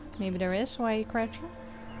 Maybe there is. Why are you crouching?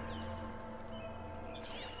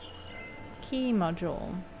 Key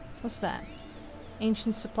module. What's that?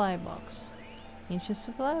 Ancient supply box. Ancient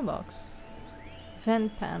supply box.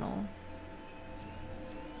 Vent panel.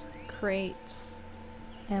 Crates.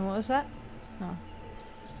 And what was that? Oh.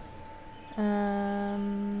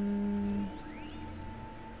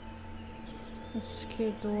 A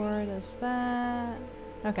secure door, that's that.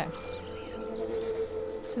 Okay.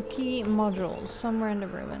 So key modules, somewhere in the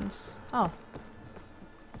ruins. Oh.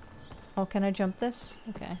 Oh, can I jump this?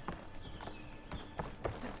 Okay.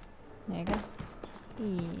 There you go.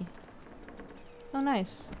 E. Oh,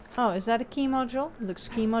 nice. Oh, is that a key module? Looks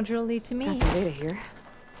key module-y to me. Got some data here.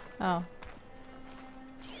 Oh.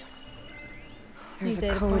 There's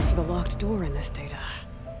a code for the locked door in this data.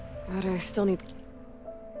 But I still need...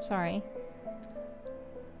 Sorry.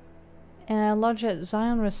 Lodge at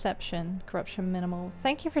Zion reception. Corruption minimal.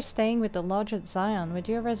 Thank you for staying with the Lodge at Zion. With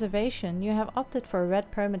your reservation, you have opted for a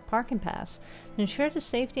red permit parking pass. To ensure the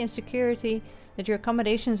safety and security that your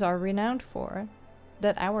accommodations are renowned for.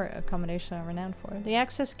 That our accommodations are renowned for. The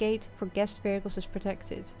access gate for guest vehicles is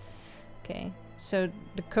protected. Okay. So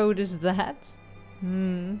the code is that?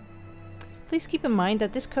 Please keep in mind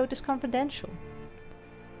that this code is confidential.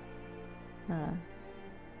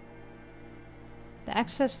 The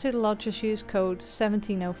access to the lodges use code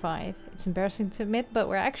 1705. It's embarrassing to admit, but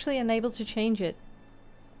we're actually unable to change it.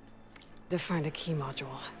 To find a key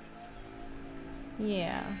module.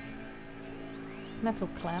 Yeah. Metal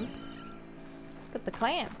clamp. But the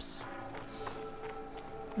clamps.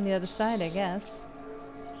 On the other side, I guess.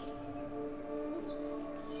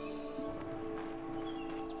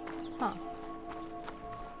 Huh.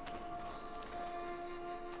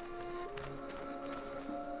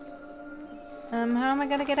 How am I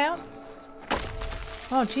gonna get out?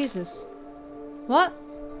 Oh, Jesus. What?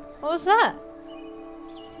 What was that?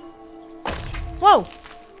 Whoa!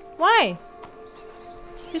 Why?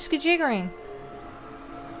 Just jiggering.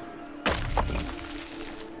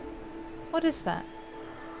 What is that?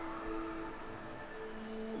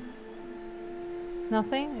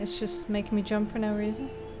 Nothing? It's just making me jump for no reason?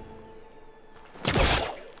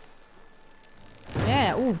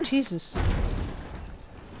 Yeah, ooh, Jesus.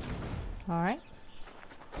 Alright.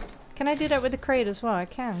 Can I do that with the crate as well? I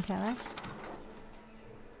can I?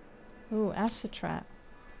 Ooh, acid trap.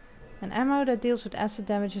 An ammo that deals with acid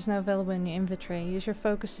damage is now available in your inventory. Use your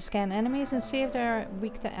focus to scan enemies and see if they are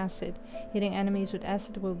weak to acid. Hitting enemies with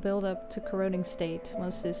acid will build up to corroding state.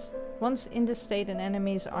 Once in this state, an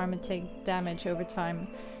enemy's armor takes damage over time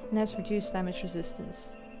and has reduced damage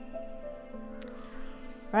resistance.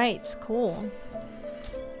 Right, cool.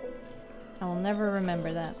 I will never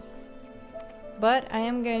remember that. But I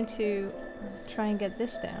am going to try and get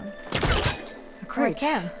this down. A crate. Oh,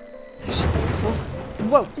 I can. That should be useful.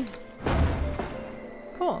 Whoa.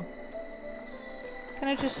 Cool. Can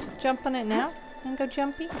I just jump on it now and go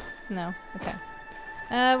jumpy? No. Okay.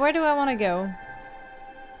 Where do I want to go?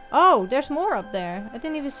 Oh, there's more up there. I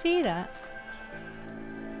didn't even see that.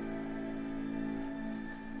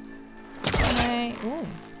 Can I... Ooh.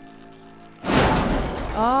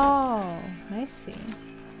 Oh, I see.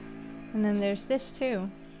 And then there's this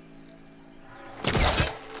too.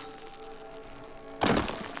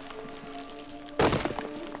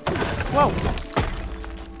 Whoa!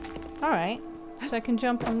 Alright. So I can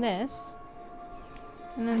jump on this.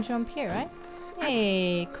 And then jump here, right?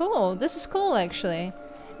 Hey, cool. This is cool, actually.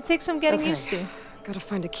 It takes some getting used to. Gotta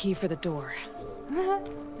find a key for the door. Oh,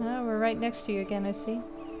 we're right next to you again, I see.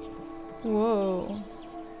 Whoa.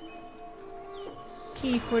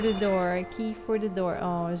 Key for the door. Key for the door.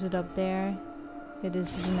 Oh, is it up there? It is,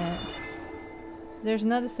 isn't it? There's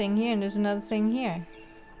another thing here and there's another thing here.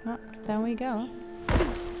 Oh, down we go.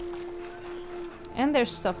 And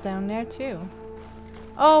there's stuff down there too.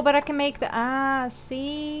 Oh, but I can make the... Ah,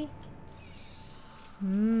 see?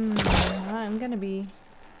 I'm gonna be...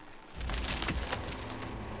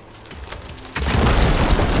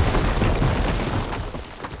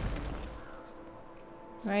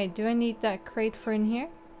 Right, do I need that crate for in here?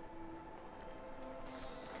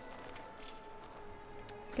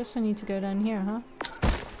 Guess I need to go down here, huh?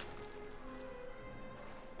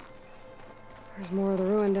 There's more of the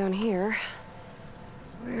ruin down here.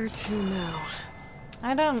 Where to now?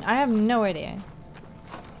 I have no idea.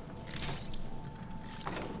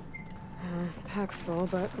 Pack's full,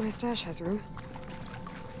 but my stash has room.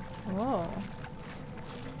 Whoa.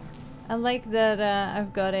 I like that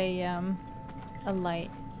I've got a light.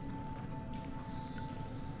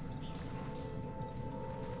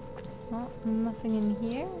 Well, nothing in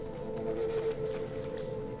here.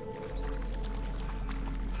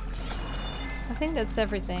 I think that's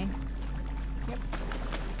everything. Yep.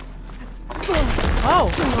 Oh!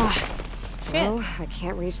 Shit. Well, I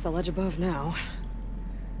can't reach the ledge above now.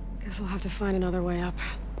 Guess I'll have to find another way up.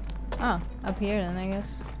 Oh, up here then, I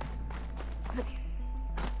guess.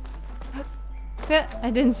 Yeah,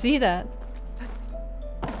 I didn't see that.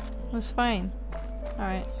 It was fine.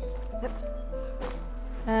 Alright.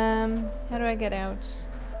 How do I get out?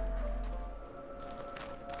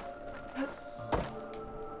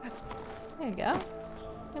 There you go.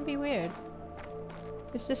 That'd be weird.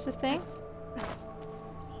 Is this the thing?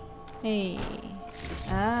 Hey.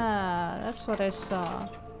 Ah, that's what I saw.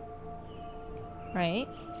 Right?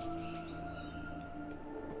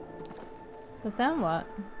 But then what?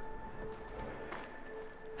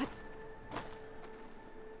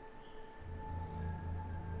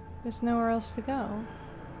 There's nowhere else to go.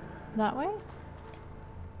 That way?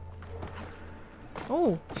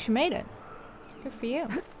 Oh, she made it. Good for you.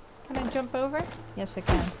 Can I jump over? Yes, I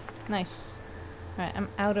can. Nice. Alright, I'm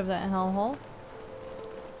out of that hellhole.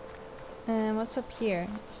 And what's up here?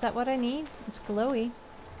 Is that what I need? It's glowy.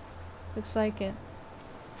 Looks like it.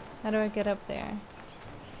 How do I get up there?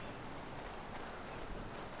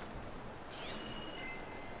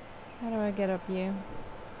 How do I get up you?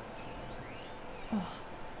 Oh.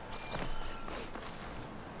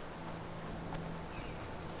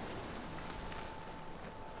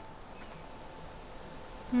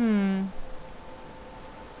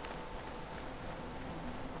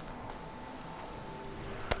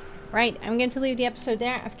 Right, I'm going to leave the episode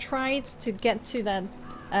there. I've tried to get to that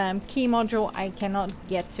key module. I cannot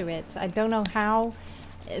get to it. I don't know how.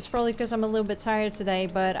 It's probably because I'm a little bit tired today,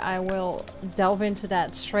 but I will delve into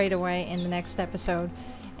that straight away in the next episode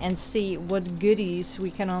and see what goodies we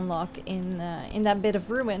can unlock in that bit of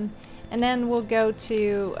ruin. And then we'll go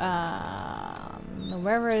to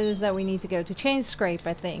wherever it is that we need to go, to Chain Scrape,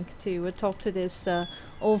 I think, to talk to this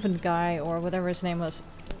Olven guy or whatever his name was.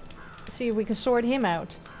 See if we can sort him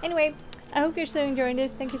out. Anyway, I hope you're still enjoying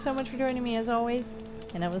this. Thank you so much for joining me as always,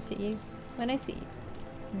 and I will see you when I see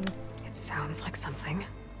you. It sounds like something.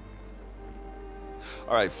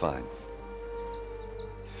 Alright, fine.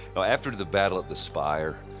 Now, after the battle at the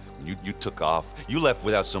Spire, you took off, you left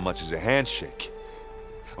without so much as a handshake.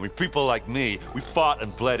 I mean, people like me, we fought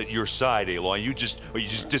and bled at your side, Aloy, and you just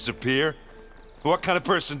disappear? What kind of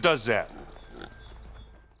person does that?